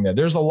is nothing there.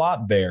 There's a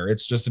lot there.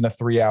 It's just in a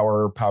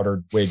 3-hour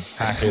powdered wig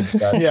package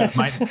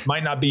that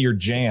might not be your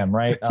jam,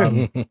 right?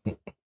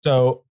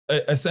 So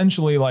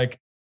essentially, like,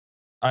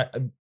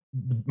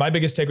 my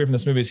biggest takeaway from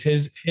this movie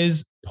is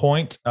his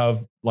point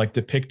of like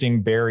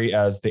depicting Barry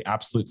as the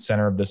absolute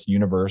center of this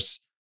universe.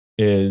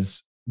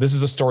 This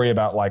is a story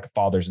about like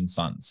fathers and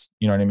sons.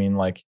 You know what I mean?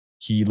 Like,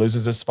 he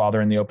loses his father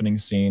in the opening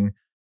scene.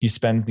 He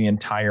spends the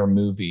entire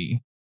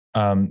movie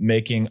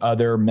making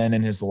other men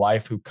in his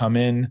life who come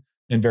in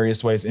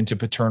various ways into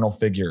paternal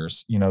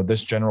figures.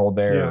 This general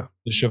there,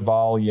 the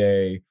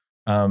Chevalier,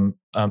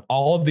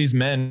 all of these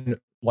men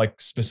like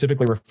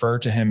specifically refer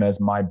to him as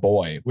my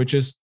boy, which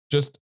is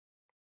just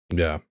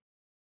a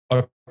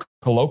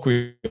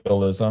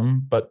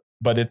colloquialism, but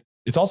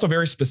it's also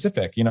very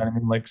specific. You know what I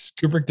mean? Like,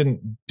 Kubrick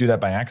didn't do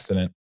that by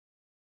accident.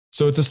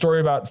 So it's a story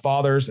about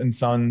fathers and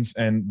sons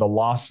and the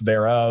loss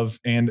thereof.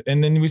 And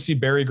then we see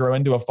Barry grow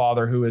into a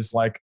father who is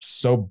like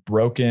so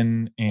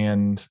broken.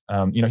 And,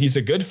 he's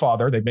a good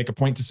father. They make a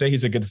point to say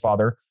he's a good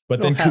father,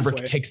 but then halfway.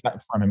 Kubrick takes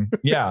that from him.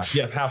 Yeah,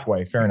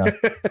 halfway. Fair enough.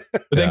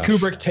 But then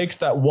Kubrick takes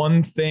that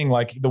one thing,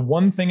 like the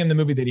one thing in the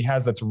movie that he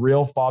has that's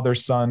real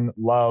father-son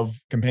love,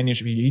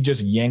 companionship. He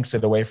just yanks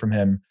it away from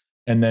him.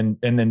 And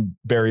then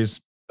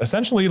Barry's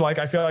essentially like,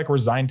 I feel like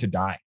resigned to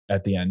die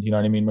at the end. You know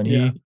what I mean?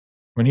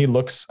 When he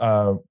looks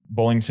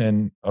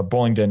Bullingdon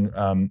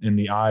in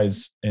the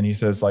eyes and he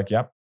says like,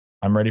 yep,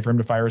 I'm ready for him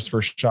to fire his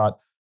first shot.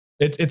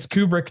 It's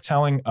Kubrick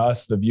telling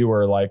us, the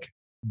viewer, like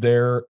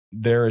there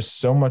is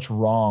so much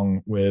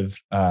wrong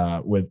with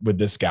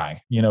this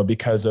guy,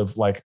 because of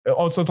like,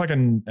 also it's like a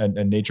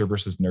nature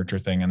versus nurture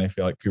thing. And I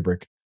feel like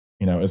Kubrick,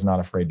 is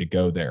not afraid to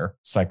go there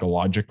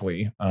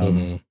psychologically.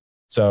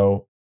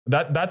 So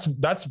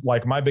that's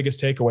like my biggest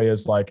takeaway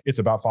is like, it's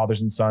about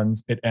fathers and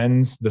sons. It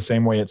ends the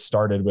same way it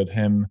started, with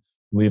him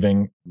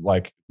leaving,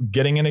 like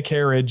getting in a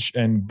carriage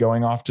and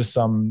going off to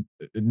some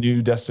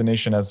new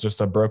destination as just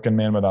a broken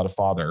man without a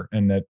father.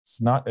 And it's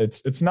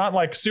not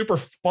like super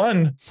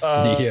fun.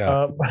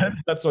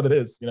 That's what it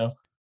is,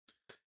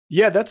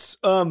 Yeah, that's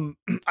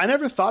I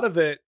never thought of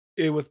it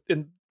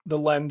within the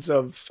lens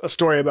of a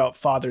story about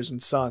fathers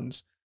and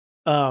sons.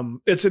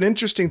 It's an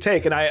interesting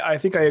take, and I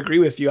think I agree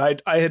with you.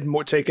 I had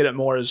more taken it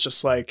more as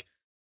just like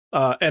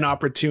an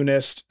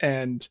opportunist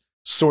and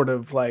sort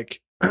of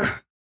like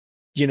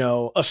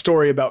a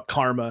story about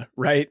karma,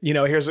 right?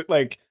 Here's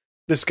like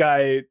this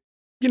guy,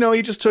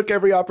 he just took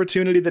every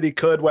opportunity that he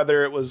could,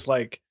 whether it was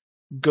like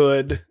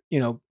good,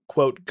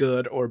 quote,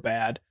 good or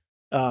bad.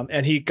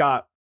 And he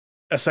got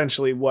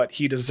essentially what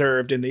he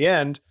deserved in the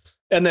end.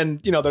 And then,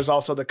 there's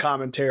also the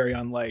commentary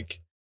on like,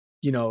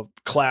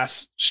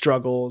 class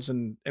struggles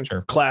and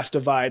Sure. class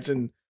divides,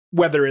 and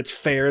whether it's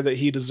fair that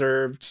he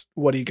deserved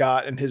what he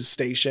got in his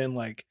station.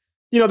 Like,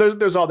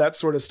 there's all that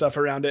sort of stuff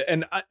around it.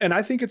 And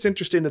I think it's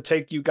interesting the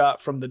take you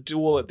got from the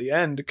duel at the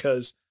end,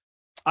 because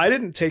I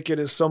didn't take it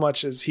as so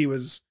much as he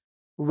was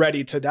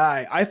ready to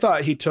die. I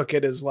thought he took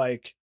it as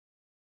like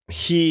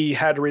he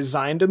had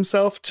resigned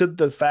himself to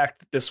the fact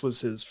that this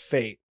was his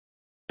fate.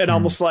 And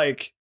almost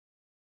like,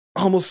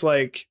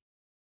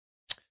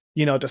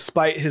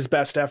 despite his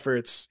best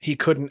efforts, he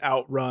couldn't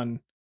outrun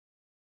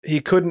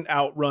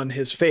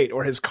his fate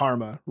or his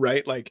karma,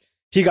 right? Like,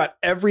 he got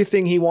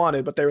everything he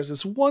wanted, but there was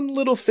this one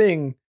little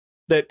thing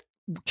that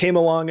came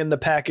along in the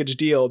package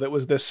deal that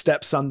was this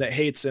stepson that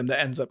hates him that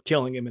ends up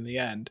killing him in the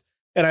end.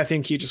 And I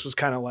think he just was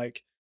kind of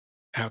like,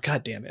 oh,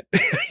 God damn it.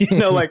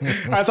 Like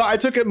I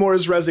took it more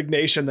as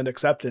resignation than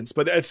acceptance,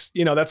 but it's,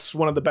 that's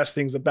one of the best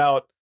things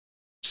about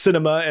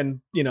cinema and,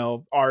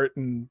 art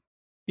and,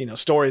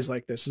 stories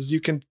like this is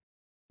you can,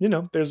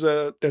 there's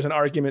an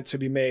argument to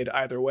be made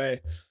either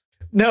way.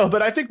 No,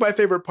 but I think my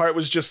favorite part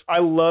was just I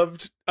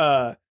loved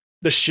the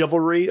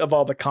chivalry of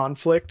all the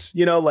conflict.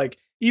 You know, like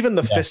even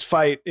the fist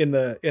fight in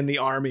the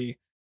army.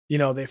 You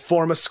know, they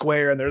form a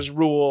square and there's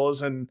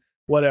rules and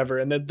whatever,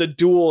 and then the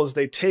duels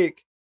they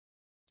take.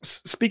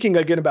 Speaking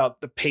again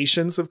about the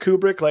patience of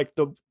Kubrick, like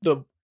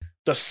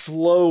the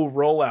slow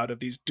rollout of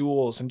these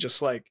duels and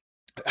just like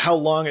how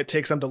long it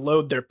takes them to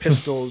load their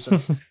pistols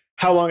and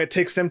how long it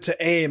takes them to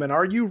aim and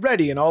are you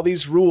ready and all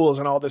these rules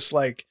and all this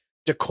like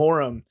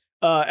decorum.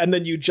 And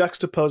then you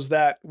juxtapose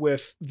that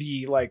with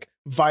the like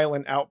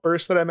violent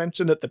outburst that I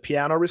mentioned at the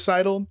piano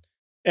recital.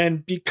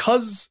 And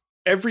because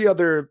every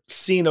other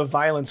scene of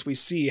violence we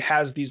see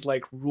has these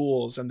like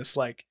rules and this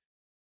like,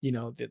 you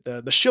know,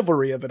 the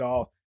chivalry of it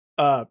all,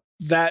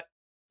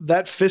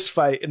 that fist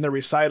fight in the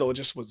recital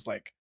just was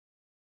like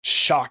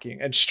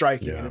shocking and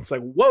striking. And it's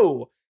like,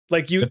 whoa,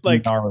 like you it's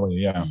like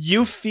gnarly,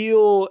 you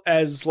feel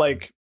as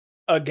like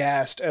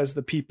aghast as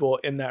the people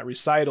in that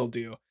recital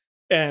do.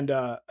 And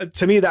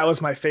to me, that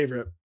was my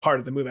favorite part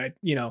of the movie.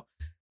 You know,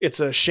 it's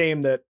a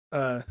shame that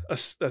a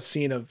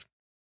scene of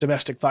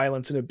domestic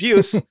violence and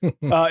abuse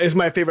is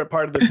my favorite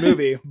part of this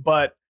movie.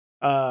 But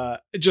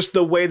just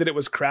the way that it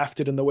was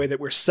crafted and the way that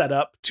we're set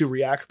up to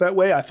react that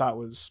way, I thought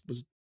was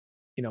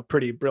you know,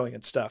 pretty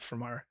brilliant stuff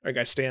from our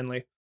guy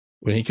Stanley.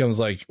 When he comes,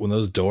 like when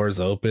those doors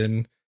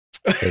open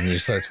and he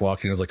starts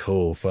walking, I was like,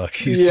 oh fuck,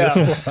 he's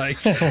just like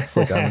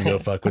I'm gonna go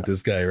fuck with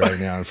this guy right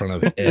now in front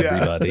of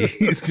everybody.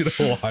 He's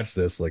gonna watch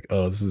this like,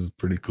 oh, this is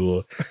pretty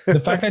cool. The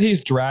fact that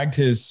he's dragged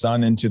his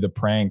son into the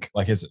prank,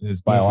 like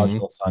his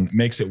biological son,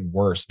 makes it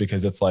worse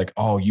because it's like,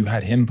 oh, you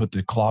had him put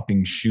the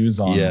clopping shoes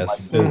on.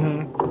 Yes.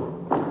 Like,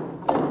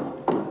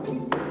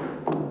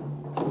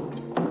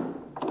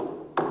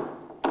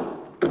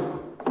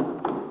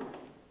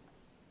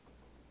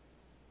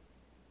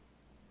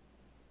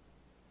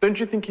 Don't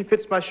you think he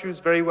fits my shoes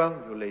very well,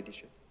 your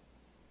ladyship?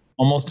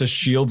 Almost to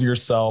shield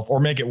yourself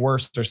or make it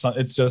worse or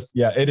something. It's just,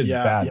 it is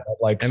bad. Yeah.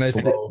 Like, and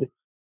slow.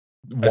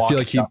 I feel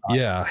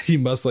like he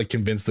must like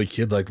convince the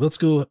kid, like, let's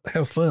go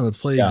have fun. Let's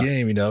play a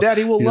game, you know?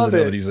 Daddy will love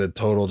it. That he's a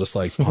total just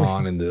like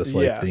pawn in this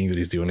like thing that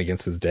he's doing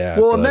against his dad.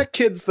 Well, and that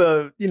kid's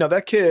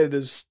that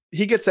kid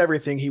he gets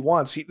everything he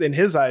wants. In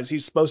his eyes,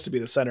 he's supposed to be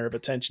the center of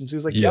attention. So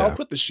he's like, I'll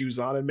put the shoes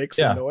on and make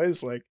some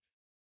noise. Like,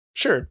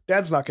 sure,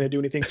 dad's not going to do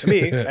anything to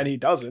me. And he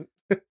doesn't.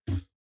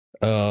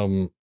 I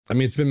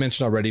mean, it's been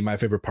mentioned already. My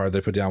favorite part that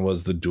I put down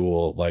was the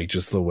duel, like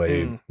just the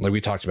way, like we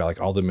talked about,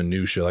 like all the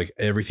minutia, like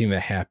everything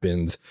that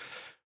happens,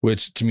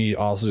 which to me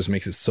also just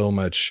makes it so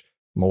much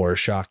more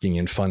shocking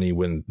and funny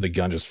when the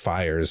gun just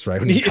fires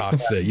right when he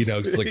cocks it, you know,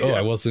 it's like, oh,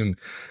 I wasn't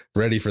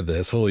ready for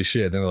this. Holy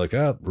shit. Then they're like,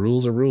 oh,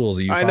 rules are rules.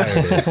 You fired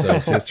it. So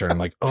it's his turn. I'm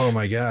like, oh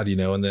my God, you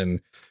know, and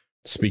then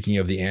speaking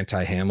of the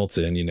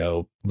anti-Hamilton, you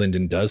know,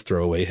 Lyndon does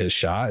throw away his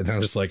shot. And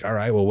I'm just like, all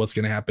right, well, what's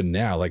going to happen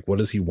now? Like,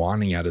 what is he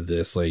wanting out of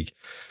this? Like,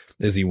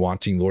 is he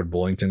wanting Lord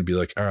Bullington to be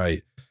like, all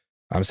right,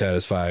 I'm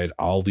satisfied.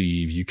 I'll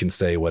leave. You can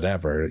say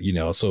whatever, you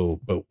know? So,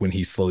 but when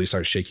he slowly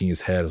starts shaking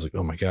his head, I was like,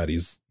 oh my God,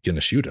 he's going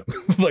to shoot him.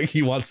 Like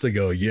he wants to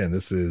go again.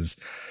 This is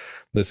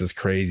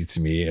crazy to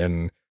me.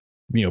 And,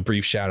 you know,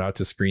 brief shout out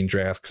to Screen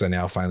Drafts, because I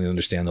now finally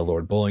understand the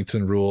Lord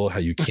Bullington rule, how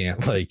you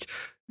can't like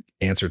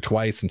answer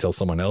twice until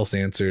someone else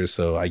answers.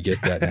 So I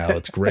get that now.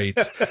 It's great.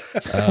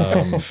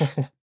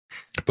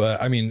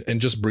 But I mean,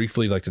 and just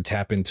briefly, like to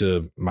tap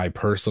into my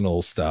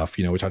personal stuff,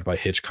 you know, we talked about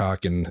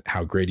Hitchcock and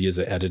how great he is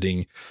at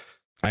editing.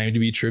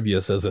 IMDb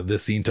trivia says that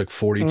this scene took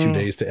 42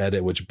 days to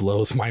edit, which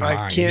blows my mind.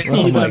 I can't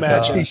even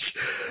imagine.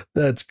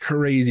 That's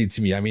crazy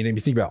to me. I mean, if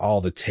you think about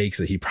all the takes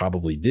that he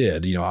probably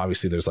did, you know,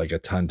 obviously there's like a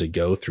ton to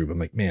go through, but I'm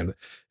like, man,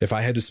 if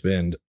I had to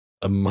spend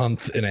a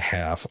month and a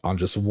half on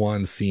just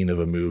one scene of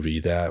a movie,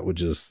 that would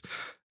just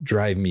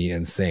drive me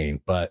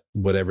insane. But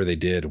whatever they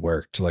did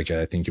worked. Like,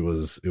 I think it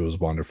was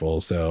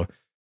wonderful. So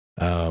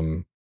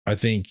I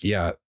think,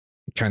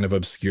 kind of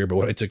obscure, but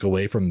what I took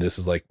away from this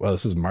is like, well,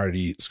 this is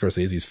Marty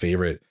Scorsese's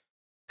favorite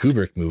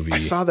Kubrick movie. I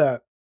saw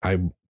that.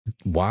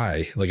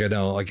 Why? Like, I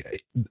know, like,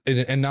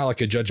 and not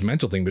like a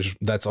judgmental thing, but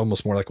that's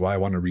almost more like why I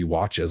want to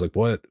rewatch it. It's like,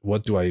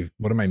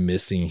 what am I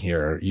missing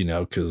here? You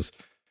know, because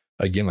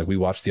again, like we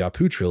watched the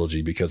Apu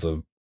trilogy because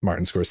of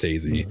Martin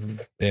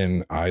Scorsese,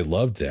 and I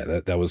loved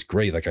that. That was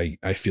great. Like,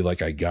 I feel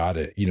like I got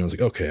it. You know, it's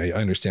like, okay,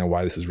 I understand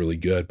why this is really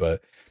good,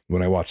 but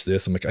when I watch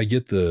this, I'm like, I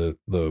get the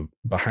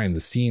behind the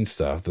scenes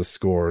stuff, the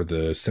score,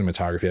 the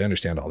cinematography. I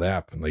understand all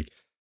that, but like,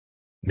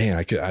 man,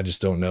 I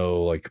just don't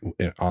know, like,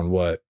 on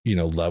what, you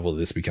know, level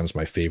this becomes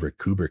my favorite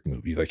Kubrick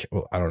movie. Like,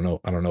 well, I don't know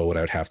what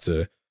I would have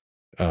to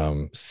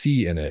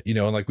see in it, you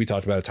know. And like we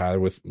talked about it, Tyler,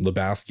 with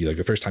Lebowski, like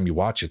the first time you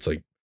watch it, it's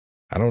like,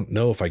 I don't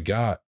know if I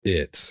got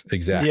it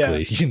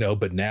exactly, you know,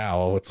 but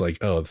now it's like,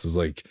 oh, this is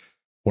like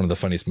one of the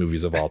funniest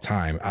movies of all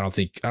time. I don't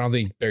think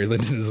Barry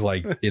Lyndon is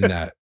like in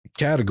that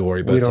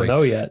category, but we don't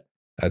know yet.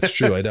 That's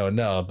true. I don't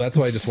know. That's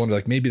why I just wonder,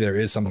 like, maybe there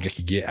is something I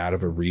could get out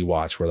of a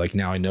rewatch where like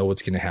now I know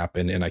what's going to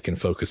happen and I can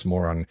focus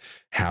more on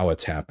how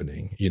it's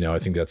happening. You know, I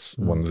think that's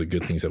one of the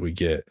good things that we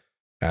get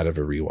out of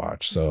a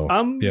rewatch. So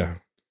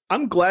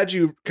I'm glad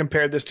you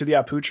compared this to the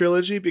Apu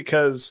trilogy,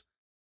 because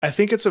I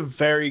think it's a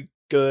very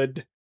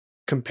good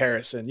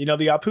comparison. You know,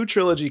 the Apu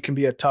trilogy can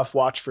be a tough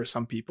watch for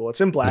some people. It's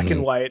in black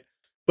and white,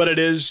 but it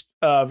is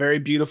very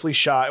beautifully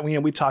shot.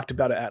 We talked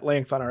about it at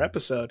length on our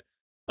episode.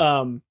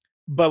 But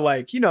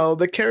like, you know,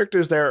 the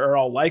characters there are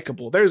all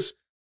likable. There's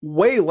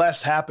way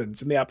less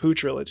happens in the Apu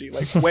trilogy,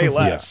 like way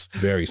less.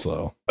 Yeah, very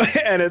slow.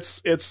 And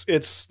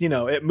it's, you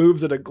know, it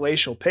moves at a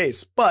glacial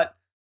pace, but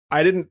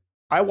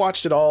I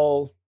watched it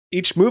all.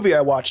 Each movie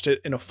I watched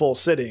it in a full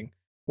sitting.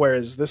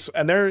 Whereas this,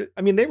 and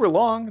they were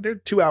long. They're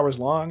 2 hours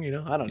long, you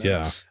know, I don't know.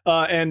 Yeah.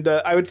 And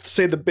I would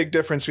say the big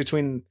difference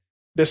between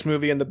this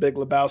movie and The Big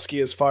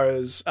Lebowski, as far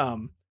as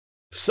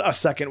a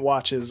second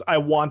watch, is I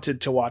wanted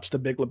to watch The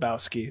Big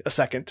Lebowski a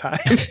second time.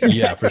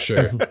 Yeah, for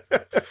sure.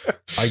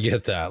 I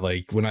get that.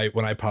 Like when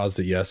I paused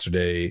it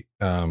yesterday,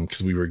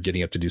 because we were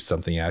getting up to do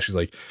something, Ashley's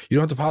like, "You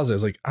don't have to pause it." I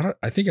was like,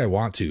 I think I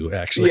want to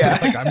actually. Yeah.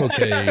 Like I'm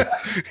okay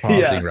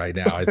pausing right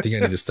now. I think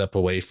I need to step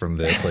away from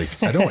this. Like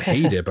I don't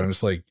hate it, but I'm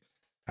just like,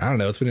 I don't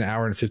know. It's been an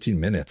hour and 15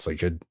 minutes.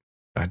 Like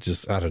I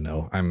don't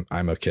know.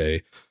 I'm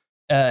okay.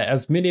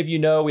 As many of you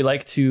know, we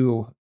like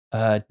to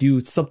do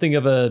something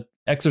of a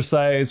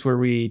exercise where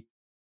we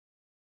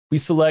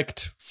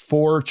select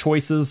 4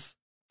 choices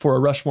for a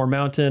Rushmore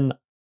Mountain.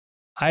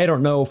 I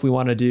don't know if we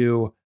want to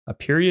do a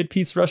period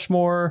piece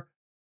Rushmore,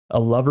 a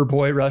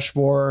Loverboy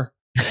Rushmore.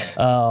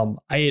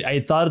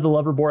 I thought of the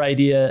Loverboy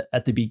idea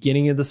at the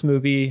beginning of this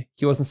movie.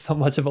 He wasn't so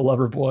much of a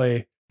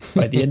Loverboy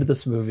by the end of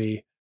this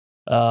movie.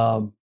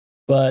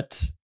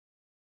 But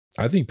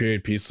I think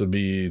period piece would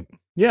be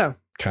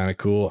kind of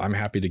cool. I'm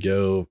happy to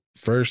go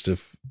first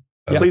if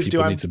please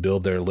people do. need to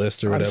build their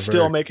list or whatever. I'm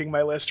still making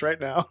my list right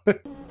now.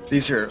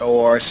 These are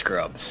OR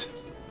scrubs.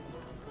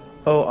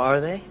 Oh, are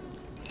they?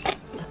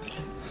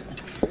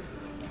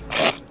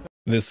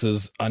 This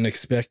is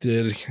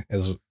unexpected,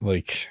 as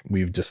like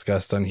we've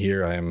discussed on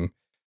here. I'm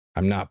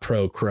not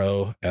pro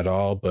Crow at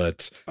all,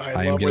 but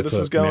I am going to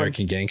put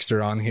American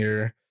Gangster on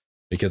here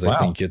because I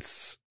think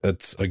it's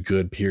a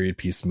good period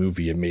piece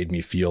movie. It made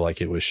me feel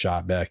like it was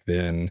shot back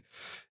then.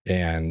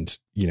 And,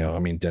 you know, I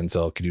mean,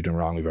 Denzel could do no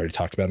wrong. We've already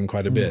talked about him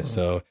quite a bit.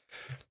 So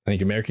I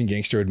think American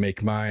Gangster would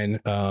make mine.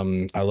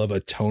 I love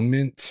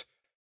Atonement.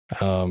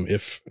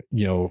 If,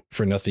 you know,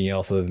 for nothing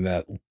else other than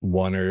that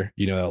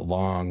that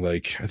long,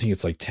 like, I think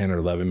it's like 10 or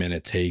 11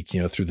 minute take,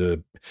 you know, through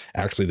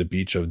the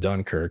beach of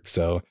Dunkirk.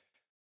 So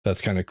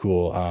that's kind of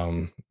cool.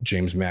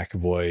 James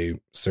McAvoy,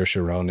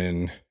 Saoirse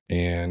Ronan,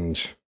 and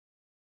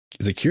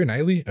is it Keira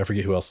Knightley? I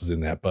forget who else is in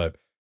that, but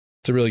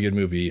it's a really good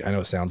movie. I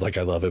know it sounds like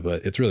I love it,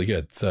 but it's really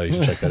good. So you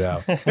should check that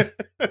out.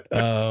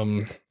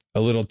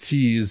 A little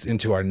tease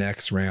into our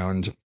next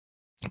round,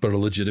 but a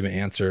legitimate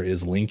answer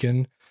is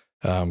Lincoln.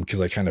 Because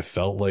I kind of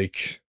felt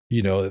like,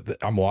 you know,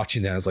 I'm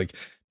watching that. I was like,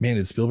 man,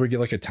 did Spielberg get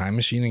like a time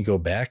machine and go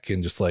back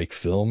and just like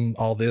film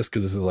all this?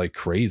 Because this is like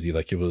crazy.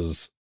 Like it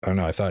was, I don't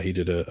know. I thought he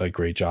did a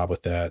great job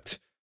with that.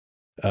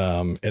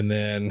 And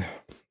then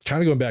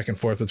kind of going back and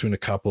forth between a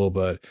couple,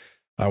 but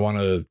I want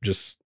to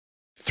just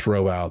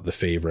throw out The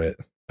Favorite.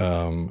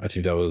 I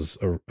think that was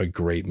a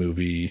great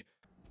movie.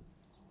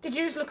 Did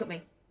you just look at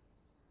me?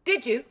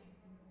 Did you?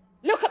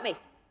 Look at me.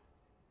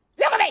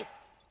 Look at me.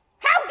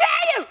 How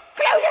dare you?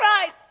 Close your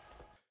eyes.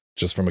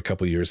 Just from a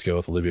couple of years ago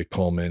with Olivia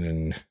Colman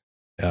and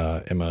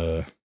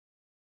Emma.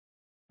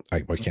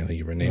 I can't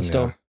think of her name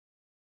now.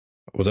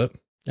 What's up?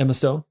 Emma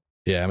Stone.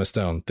 Yeah, Emma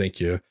Stone.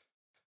 Thank you. I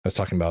was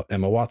talking about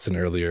Emma Watson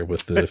earlier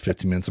with the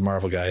 15 Minutes of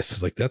Marvel guys.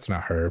 It's like, that's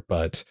not her.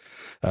 But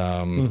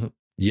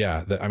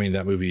yeah,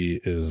 that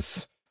movie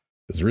is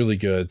really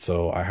good.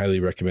 So I highly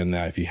recommend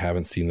that if you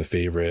haven't seen The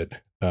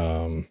Favorite.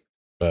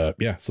 But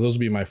yeah, so those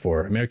would be my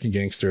 4: American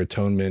Gangster,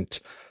 Atonement,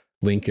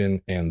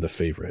 Lincoln, and The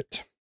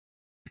Favorite.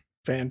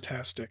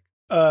 Fantastic.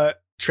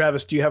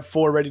 Travis, do you have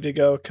 4 ready to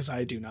go? Because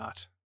I do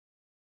not.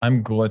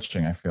 I'm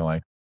glitching, I feel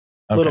like.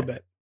 A little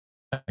bit.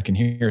 I can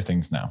hear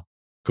things now.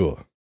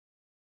 Cool.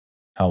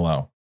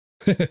 Hello.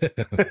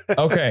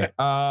 Okay.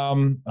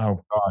 Oh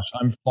gosh,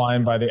 I'm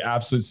flying by the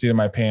absolute seat of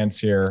my pants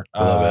here.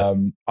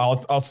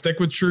 I'll stick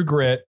with True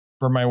Grit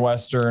for my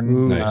Western.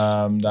 Ooh, nice.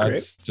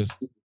 That's great.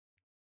 Just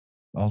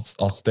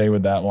I'll stay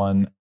with that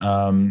one.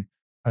 I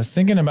was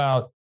thinking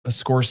about a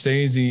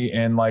Scorsese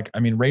and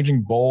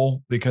Raging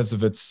Bull, because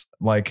of its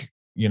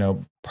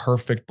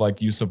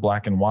perfect use of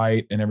black and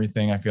white and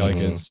everything. I feel like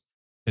is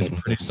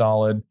pretty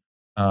solid.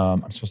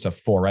 I'm supposed to have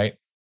 4, right?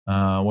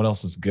 What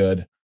else is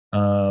good?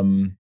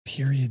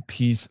 Period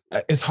piece.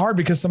 It's hard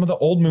because some of the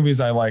old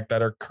movies I like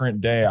that are current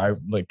day,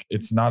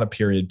 it's not a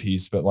period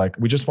piece, but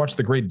we just watched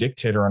The Great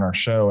Dictator on our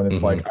show, and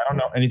it's I don't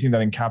know anything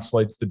that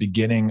encapsulates the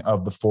beginning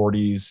of the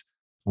 40s,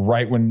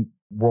 right when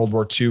World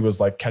War II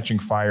was catching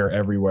fire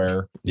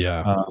everywhere.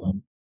 Yeah.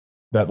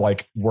 That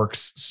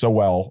works so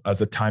well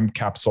as a time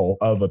capsule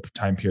of a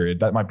time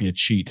period. That might be a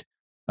cheat.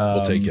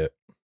 We'll take it.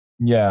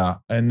 Yeah.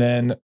 And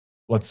then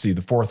let's see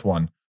the 4th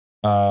one,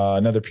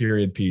 another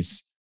period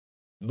piece.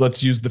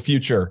 Let's use the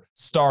future.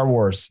 Star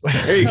Wars.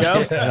 There you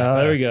go.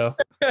 There we go.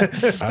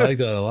 I like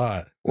that a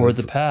lot. Or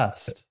the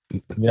past.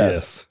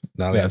 Yes.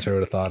 Not an answer I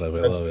would have thought of. I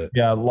love it.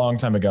 Yeah, a long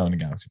time ago in a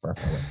galaxy far,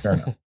 far away. Fair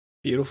enough.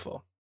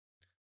 Beautiful.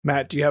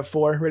 Matt, do you have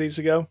 4 ready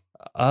to go?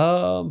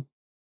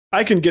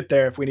 I can get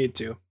there if we need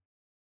to.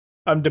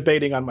 I'm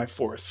debating on my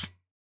fourth.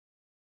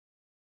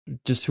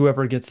 Just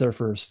whoever gets there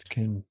first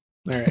can.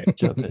 All right.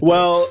 Jump in.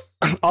 Well,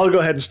 I'll go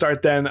ahead and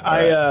start then.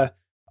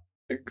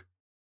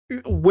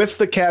 With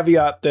the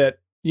caveat that,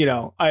 you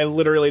know, I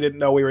literally didn't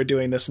know we were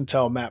doing this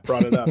until Matt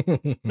brought it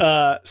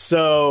up.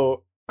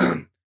 So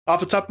off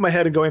the top of my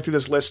head and going through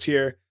this list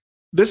here,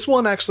 this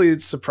one actually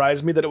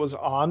surprised me that it was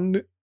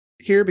on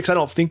here because I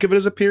don't think of it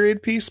as a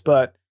period piece,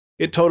 but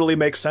it totally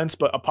makes sense.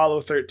 But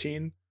Apollo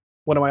 13,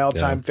 one of my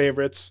all-time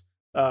favorites,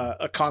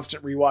 a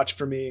constant rewatch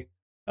for me.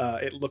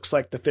 It looks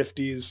like the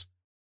 50s.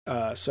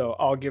 So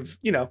I'll give,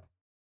 you know,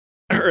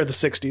 or the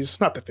 60s,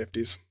 not the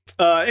 50s.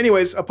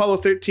 Anyways, Apollo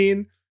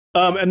 13.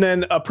 And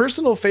then a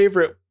personal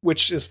favorite,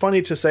 which is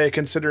funny to say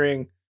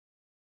considering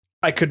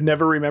I could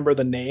never remember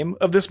the name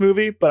of this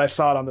movie, but I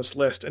saw it on this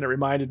list and it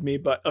reminded me,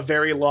 but A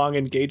Very Long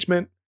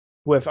Engagement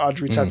with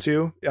Audrey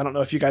Tautou. I don't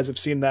know if you guys have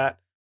seen that.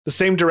 The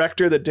same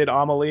director that did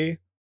Amelie.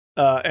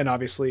 And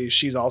obviously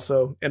she's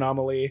also in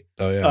Amelie.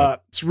 Oh yeah.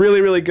 It's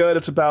really, really good.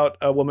 It's about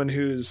a woman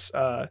whose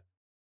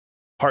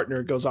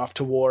partner goes off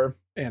to war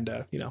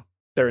and, you know,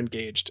 they're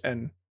engaged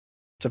and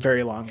it's a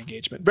very long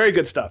engagement. Very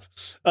good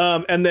stuff.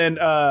 And then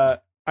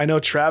I know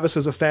Travis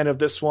is a fan of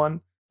this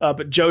one,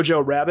 but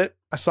Jojo Rabbit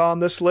I saw on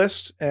this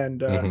list.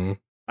 And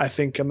I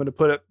think I'm going to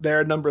put it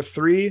there, number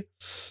 3.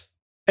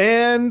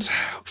 And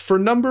for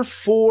number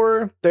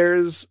 4,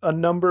 there's a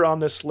number on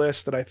this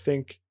list that I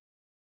think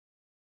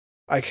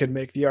I could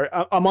make the art.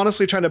 I'm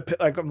honestly trying to pick,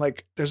 like, I'm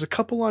like, there's a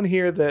couple on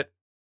here that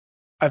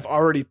I've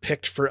already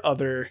picked for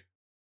other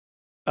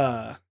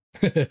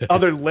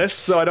other lists.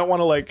 So I don't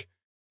want to like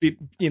be,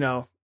 you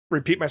know,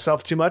 repeat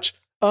myself too much.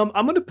 I'm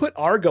going to put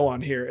Argo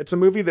on here. It's a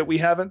movie that we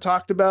haven't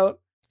talked about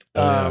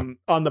on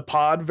the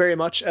pod very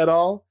much at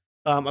all.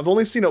 I've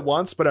only seen it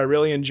once, but I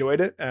really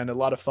enjoyed it and a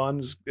lot of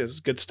fun is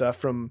good stuff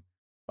from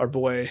our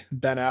boy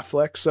Ben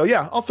Affleck. So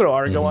yeah, I'll throw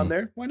Argo on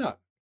there. Why not?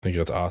 I think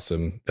that's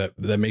awesome.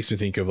 That makes me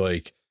think of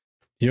like,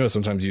 you know,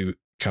 sometimes you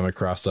come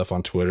across stuff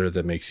on Twitter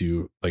that makes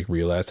you like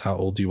realize how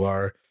old you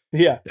are.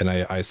 Yeah. And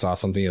I saw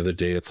something the other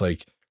day. It's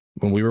like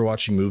when we were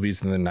watching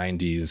movies in the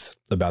 90s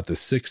about the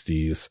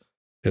 60s,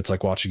 it's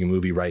like watching a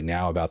movie right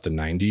now about the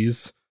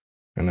 90s.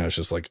 And I was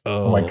just like,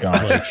 oh my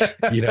God.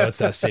 Like, you know, it's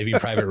that Saving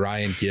Private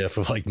Ryan gif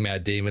of like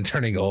Matt Damon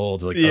turning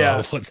old. Like,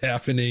 oh, what's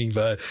happening?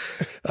 But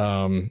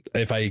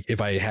if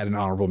I had an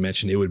honorable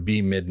mention, it would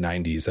be mid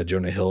 90s, that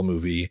Jonah Hill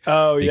movie.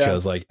 Oh,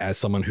 because like as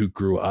someone who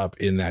grew up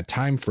in that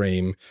time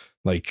frame,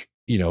 like,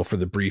 you know, for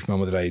the brief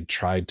moment that I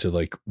tried to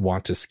like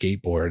want to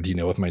skateboard, you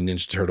know, with my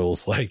Ninja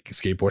Turtles, like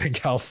skateboard in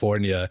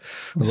California,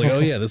 I was like, oh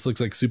yeah, this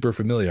looks like super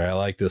familiar. I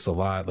like this a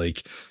lot.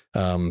 Like,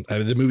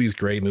 the movie's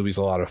great. Movie's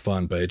a lot of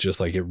fun, but it just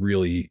like, it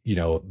really, you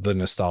know, the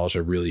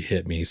nostalgia really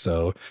hit me.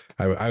 So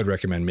I would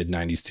recommend mid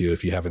 90s too,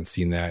 if you haven't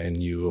seen that and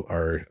you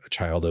are a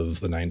child of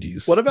the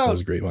 90s. What about, that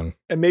was a great one.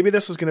 And maybe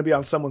this is going to be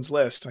on someone's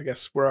list. I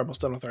guess we're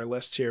almost done with our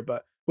list here,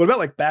 but what about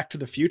like Back to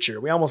the Future?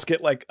 We almost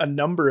get like a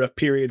number of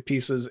period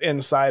pieces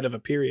inside of a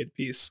period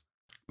piece.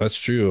 That's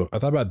true. I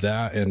thought about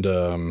that. And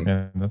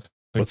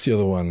what's the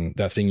other one?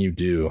 That Thing You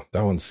Do.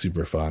 That one's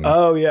super fun.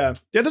 Oh yeah.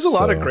 Yeah. There's a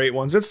lot of great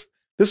ones.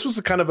 This was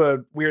a kind of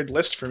a weird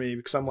list for me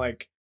because I'm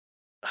like,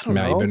 I don't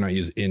know. You better not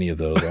use any of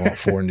those. I want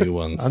 4 new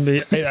ones.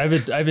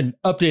 I've been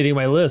updating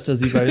my list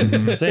as you guys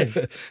been saying.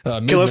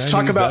 Okay, let's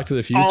talk about Back to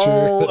the Future.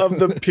 All of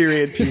the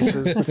period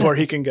pieces before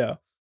he can go.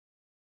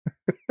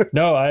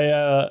 No,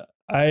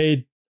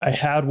 I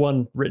had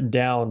one written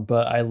down,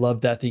 but I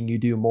love That Thing You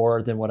Do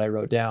more than what I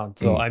wrote down.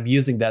 So I'm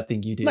using That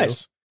Thing You Do.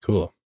 Nice.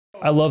 Cool.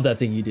 I love That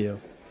Thing You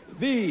Do.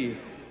 The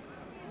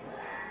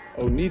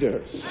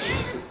Oneaters.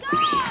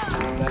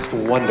 That's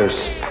the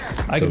wonders.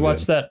 I could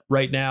watch that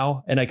right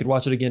now and I could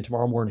watch it again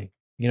tomorrow morning.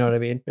 You know what I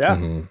mean?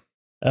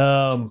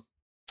 Yeah.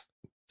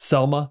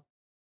 Selma.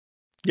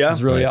 Yeah.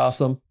 Is really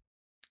awesome.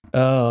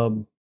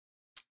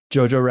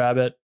 Jojo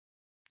Rabbit,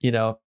 you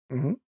know,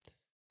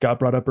 got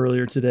brought up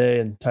earlier today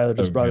and Tyler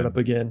just brought it up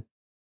again.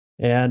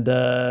 And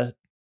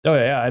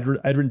I'd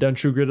written down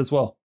True Grit as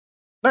well.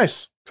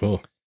 Nice.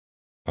 Cool.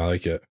 I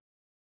like it.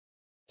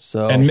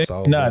 So and Mixed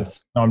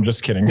Nuts. No, I'm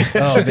just kidding.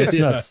 Oh,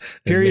 Mixed Nuts.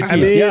 Period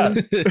piece. Yeah.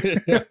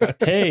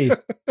 Hey,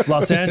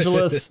 Los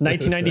Angeles,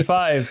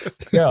 1995.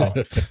 Yeah.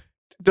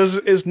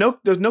 Does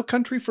No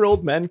Country for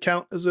Old Men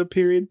count as a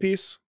period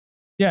piece?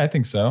 Yeah, I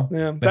think so.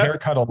 Yeah, the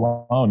haircut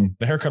alone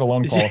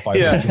qualifies.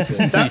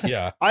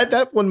 Yeah,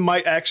 that one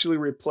might actually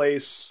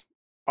replace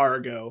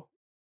Argo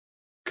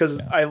because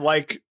I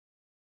like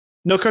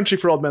No Country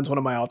for Old Men's one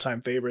of my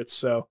all-time favorites.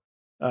 So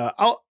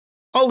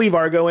I'll leave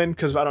Argo in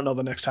because I don't know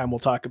the next time we'll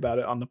talk about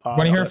it on the pod.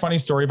 Want to hear a funny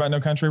story about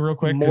No Country real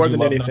quick? More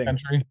than anything. No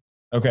Country?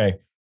 Okay.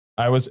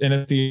 I was in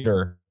a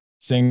theater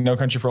seeing No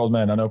Country for Old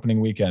Men on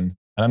opening weekend.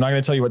 And I'm not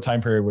going to tell you what time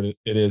period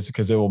it is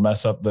because it will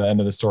mess up the end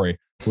of the story.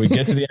 We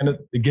get to the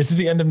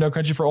end of No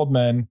Country for Old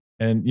Men.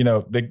 And, you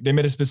know, they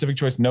made a specific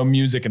choice, no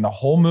music in the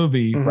whole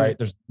movie, right?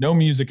 There's no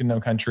music in No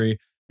Country.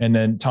 And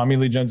then Tommy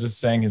Lee Jones is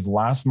saying his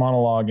last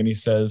monologue and he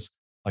says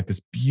like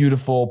this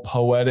beautiful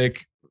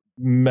poetic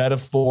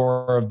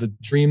metaphor of the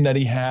dream that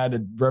he had.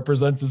 It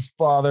represents his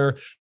father.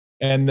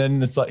 And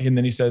then it's like, and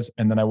then he says,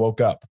 and then I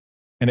woke up,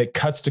 and it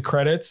cuts to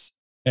credits.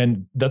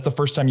 And that's the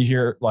first time you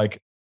hear,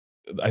 like,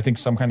 I think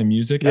some kind of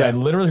music. Yeah. I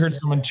literally heard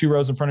someone 2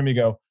 rows in front of me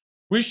go,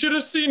 "We should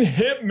have seen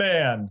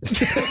Hitman."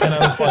 And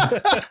I was like,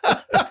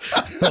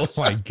 oh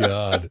my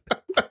God.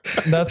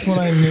 That's when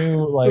I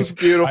knew, like, That's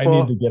beautiful. I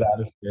need to get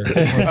out of here.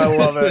 I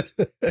love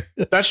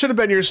it. That should have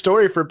been your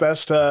story for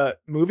best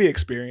movie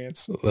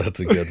experience. That's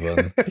a good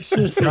one. I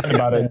was talking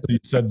about it until you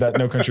said that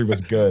No Country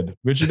was good,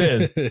 which it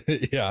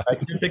is. Yeah. I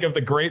can think of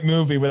the great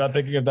movie without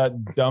thinking of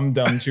that dumb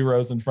 2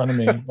 rows in front of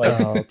me. Like,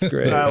 Oh, it's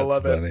great. I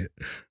love funny. it.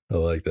 I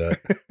like that.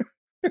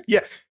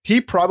 Yeah,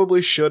 he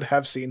probably should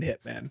have seen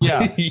Hitman.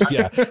 Yeah.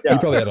 Yeah. He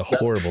probably had a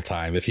horrible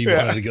time if he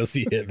wanted to go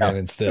see Hitman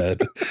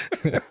instead.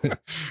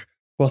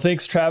 Well,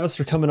 thanks, Travis,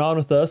 for coming on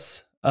with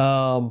us.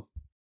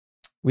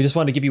 We just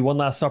wanted to give you one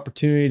last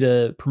opportunity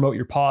to promote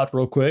your pod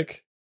real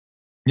quick.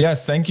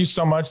 Yes, thank you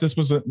so much. This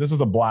was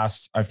a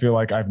blast. I feel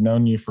like I've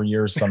known you for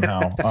years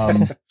somehow.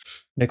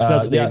 Mixed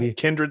nuts, baby. Yeah,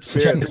 kindred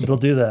spirits. We'll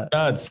do that.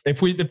 Nuts. If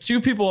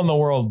 2 people in the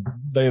world,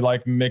 they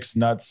like mix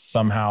nuts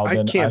somehow, I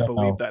then can't I don't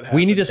believe know. that happened.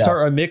 We need to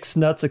start a Mixed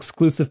Nuts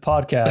exclusive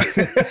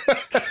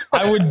podcast.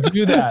 I would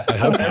do that. I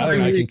hope Tyler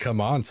and I can come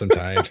on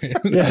sometime.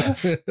 Yeah.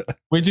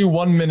 We do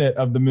 1 minute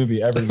of the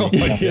movie every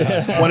week.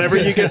 Yeah. Whenever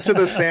you get to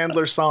the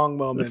Sandler song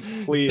moment,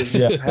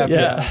 please.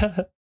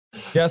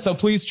 Yeah, so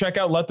please check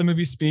out Let the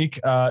Movie Speak.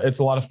 It's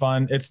a lot of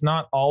fun. It's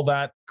not all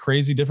that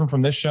crazy different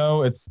from this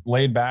show. It's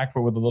laid back,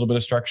 but with a little bit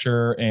of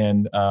structure.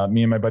 And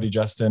me and my buddy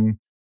Justin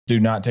do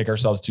not take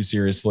ourselves too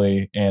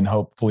seriously, and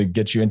hopefully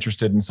get you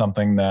interested in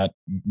something that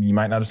you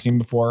might not have seen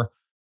before.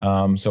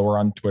 So we're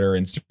on Twitter,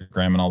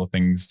 Instagram, and all the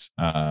things.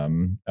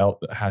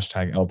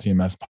 Hashtag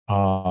LTMS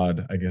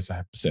pod. I guess I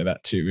have to say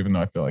that too, even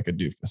though I feel like a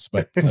doofus,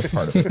 but that's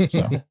part of it.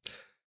 So.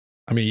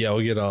 I mean, yeah,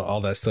 we'll get all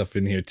that stuff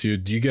in here too.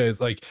 Do you guys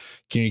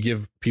can you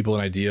give people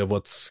an idea of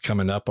what's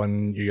coming up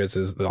on you guys?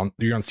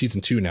 You're on season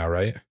 2 now,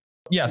 right?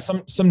 Yeah,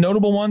 some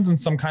notable ones and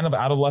some kind of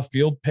out of left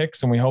field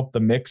picks. And we hope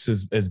the mix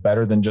is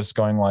better than just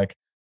going like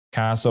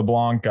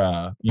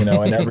Casablanca,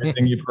 and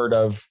everything you've heard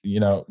of,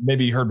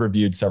 maybe heard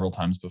reviewed several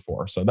times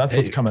before. So that's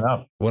what's coming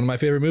up. One of my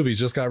favorite movies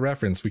just got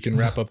referenced. We can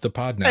wrap up the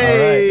pod now.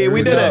 Hey,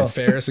 we did it.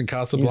 Ferris and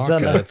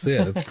Casablanca. That's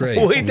it. That's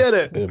great. We did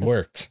it. It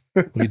worked.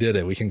 We did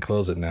it. We can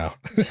close it now.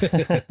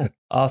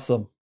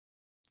 Awesome.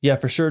 Yeah,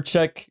 for sure.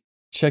 Check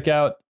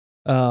out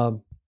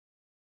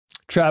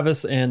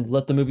Travis and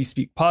Let the Movie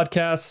Speak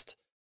podcast.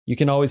 You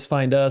can always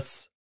find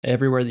us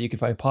everywhere that you can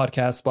find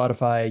podcasts: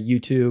 Spotify,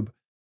 YouTube,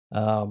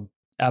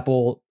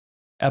 Apple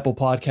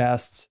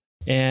Podcasts,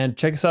 and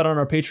check us out on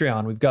our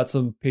Patreon. We've got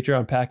some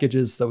Patreon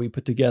packages that we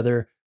put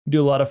together. We do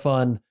a lot of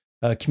fun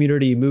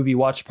community movie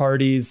watch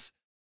parties.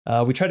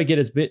 We try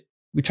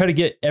to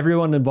get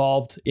everyone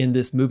involved in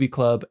this movie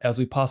club as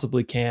we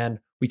possibly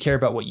can. We care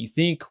about what you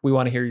think. We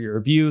want to hear your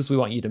reviews. We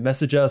want you to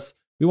message us.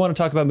 We want to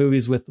talk about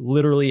movies with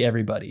literally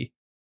everybody.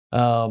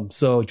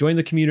 So join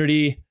the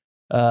community.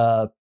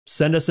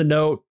 Send us a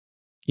note.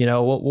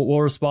 We'll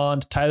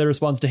respond. Tyler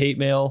responds to hate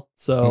mail.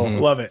 So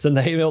love it. Send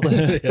the hate mail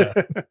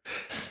to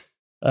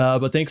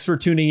but thanks for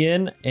tuning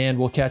in, and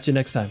we'll catch you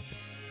next time.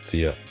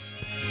 See ya.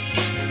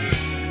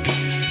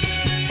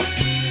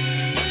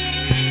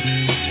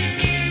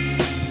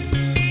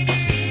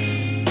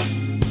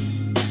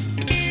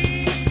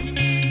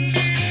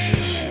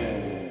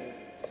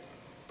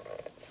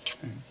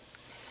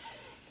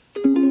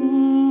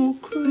 Ooh,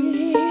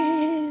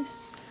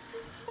 Chris,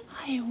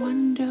 I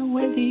wonder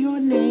whether your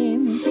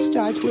name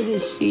starts with a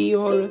C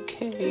or a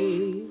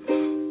K.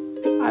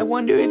 I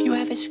wonder if you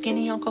have a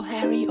skinny Uncle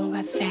Harry or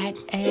a fat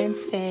Aunt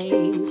Faye.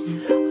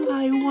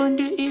 I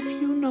wonder if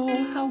you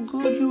know how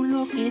good you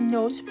look in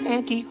those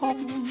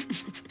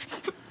pantyhose.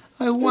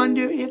 I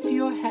wonder if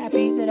you're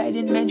happy that I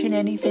didn't mention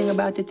anything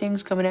about the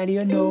things coming out of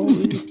your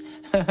nose.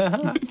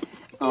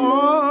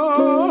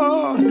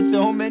 Oh,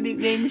 so many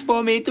things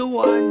for me to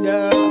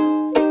wonder.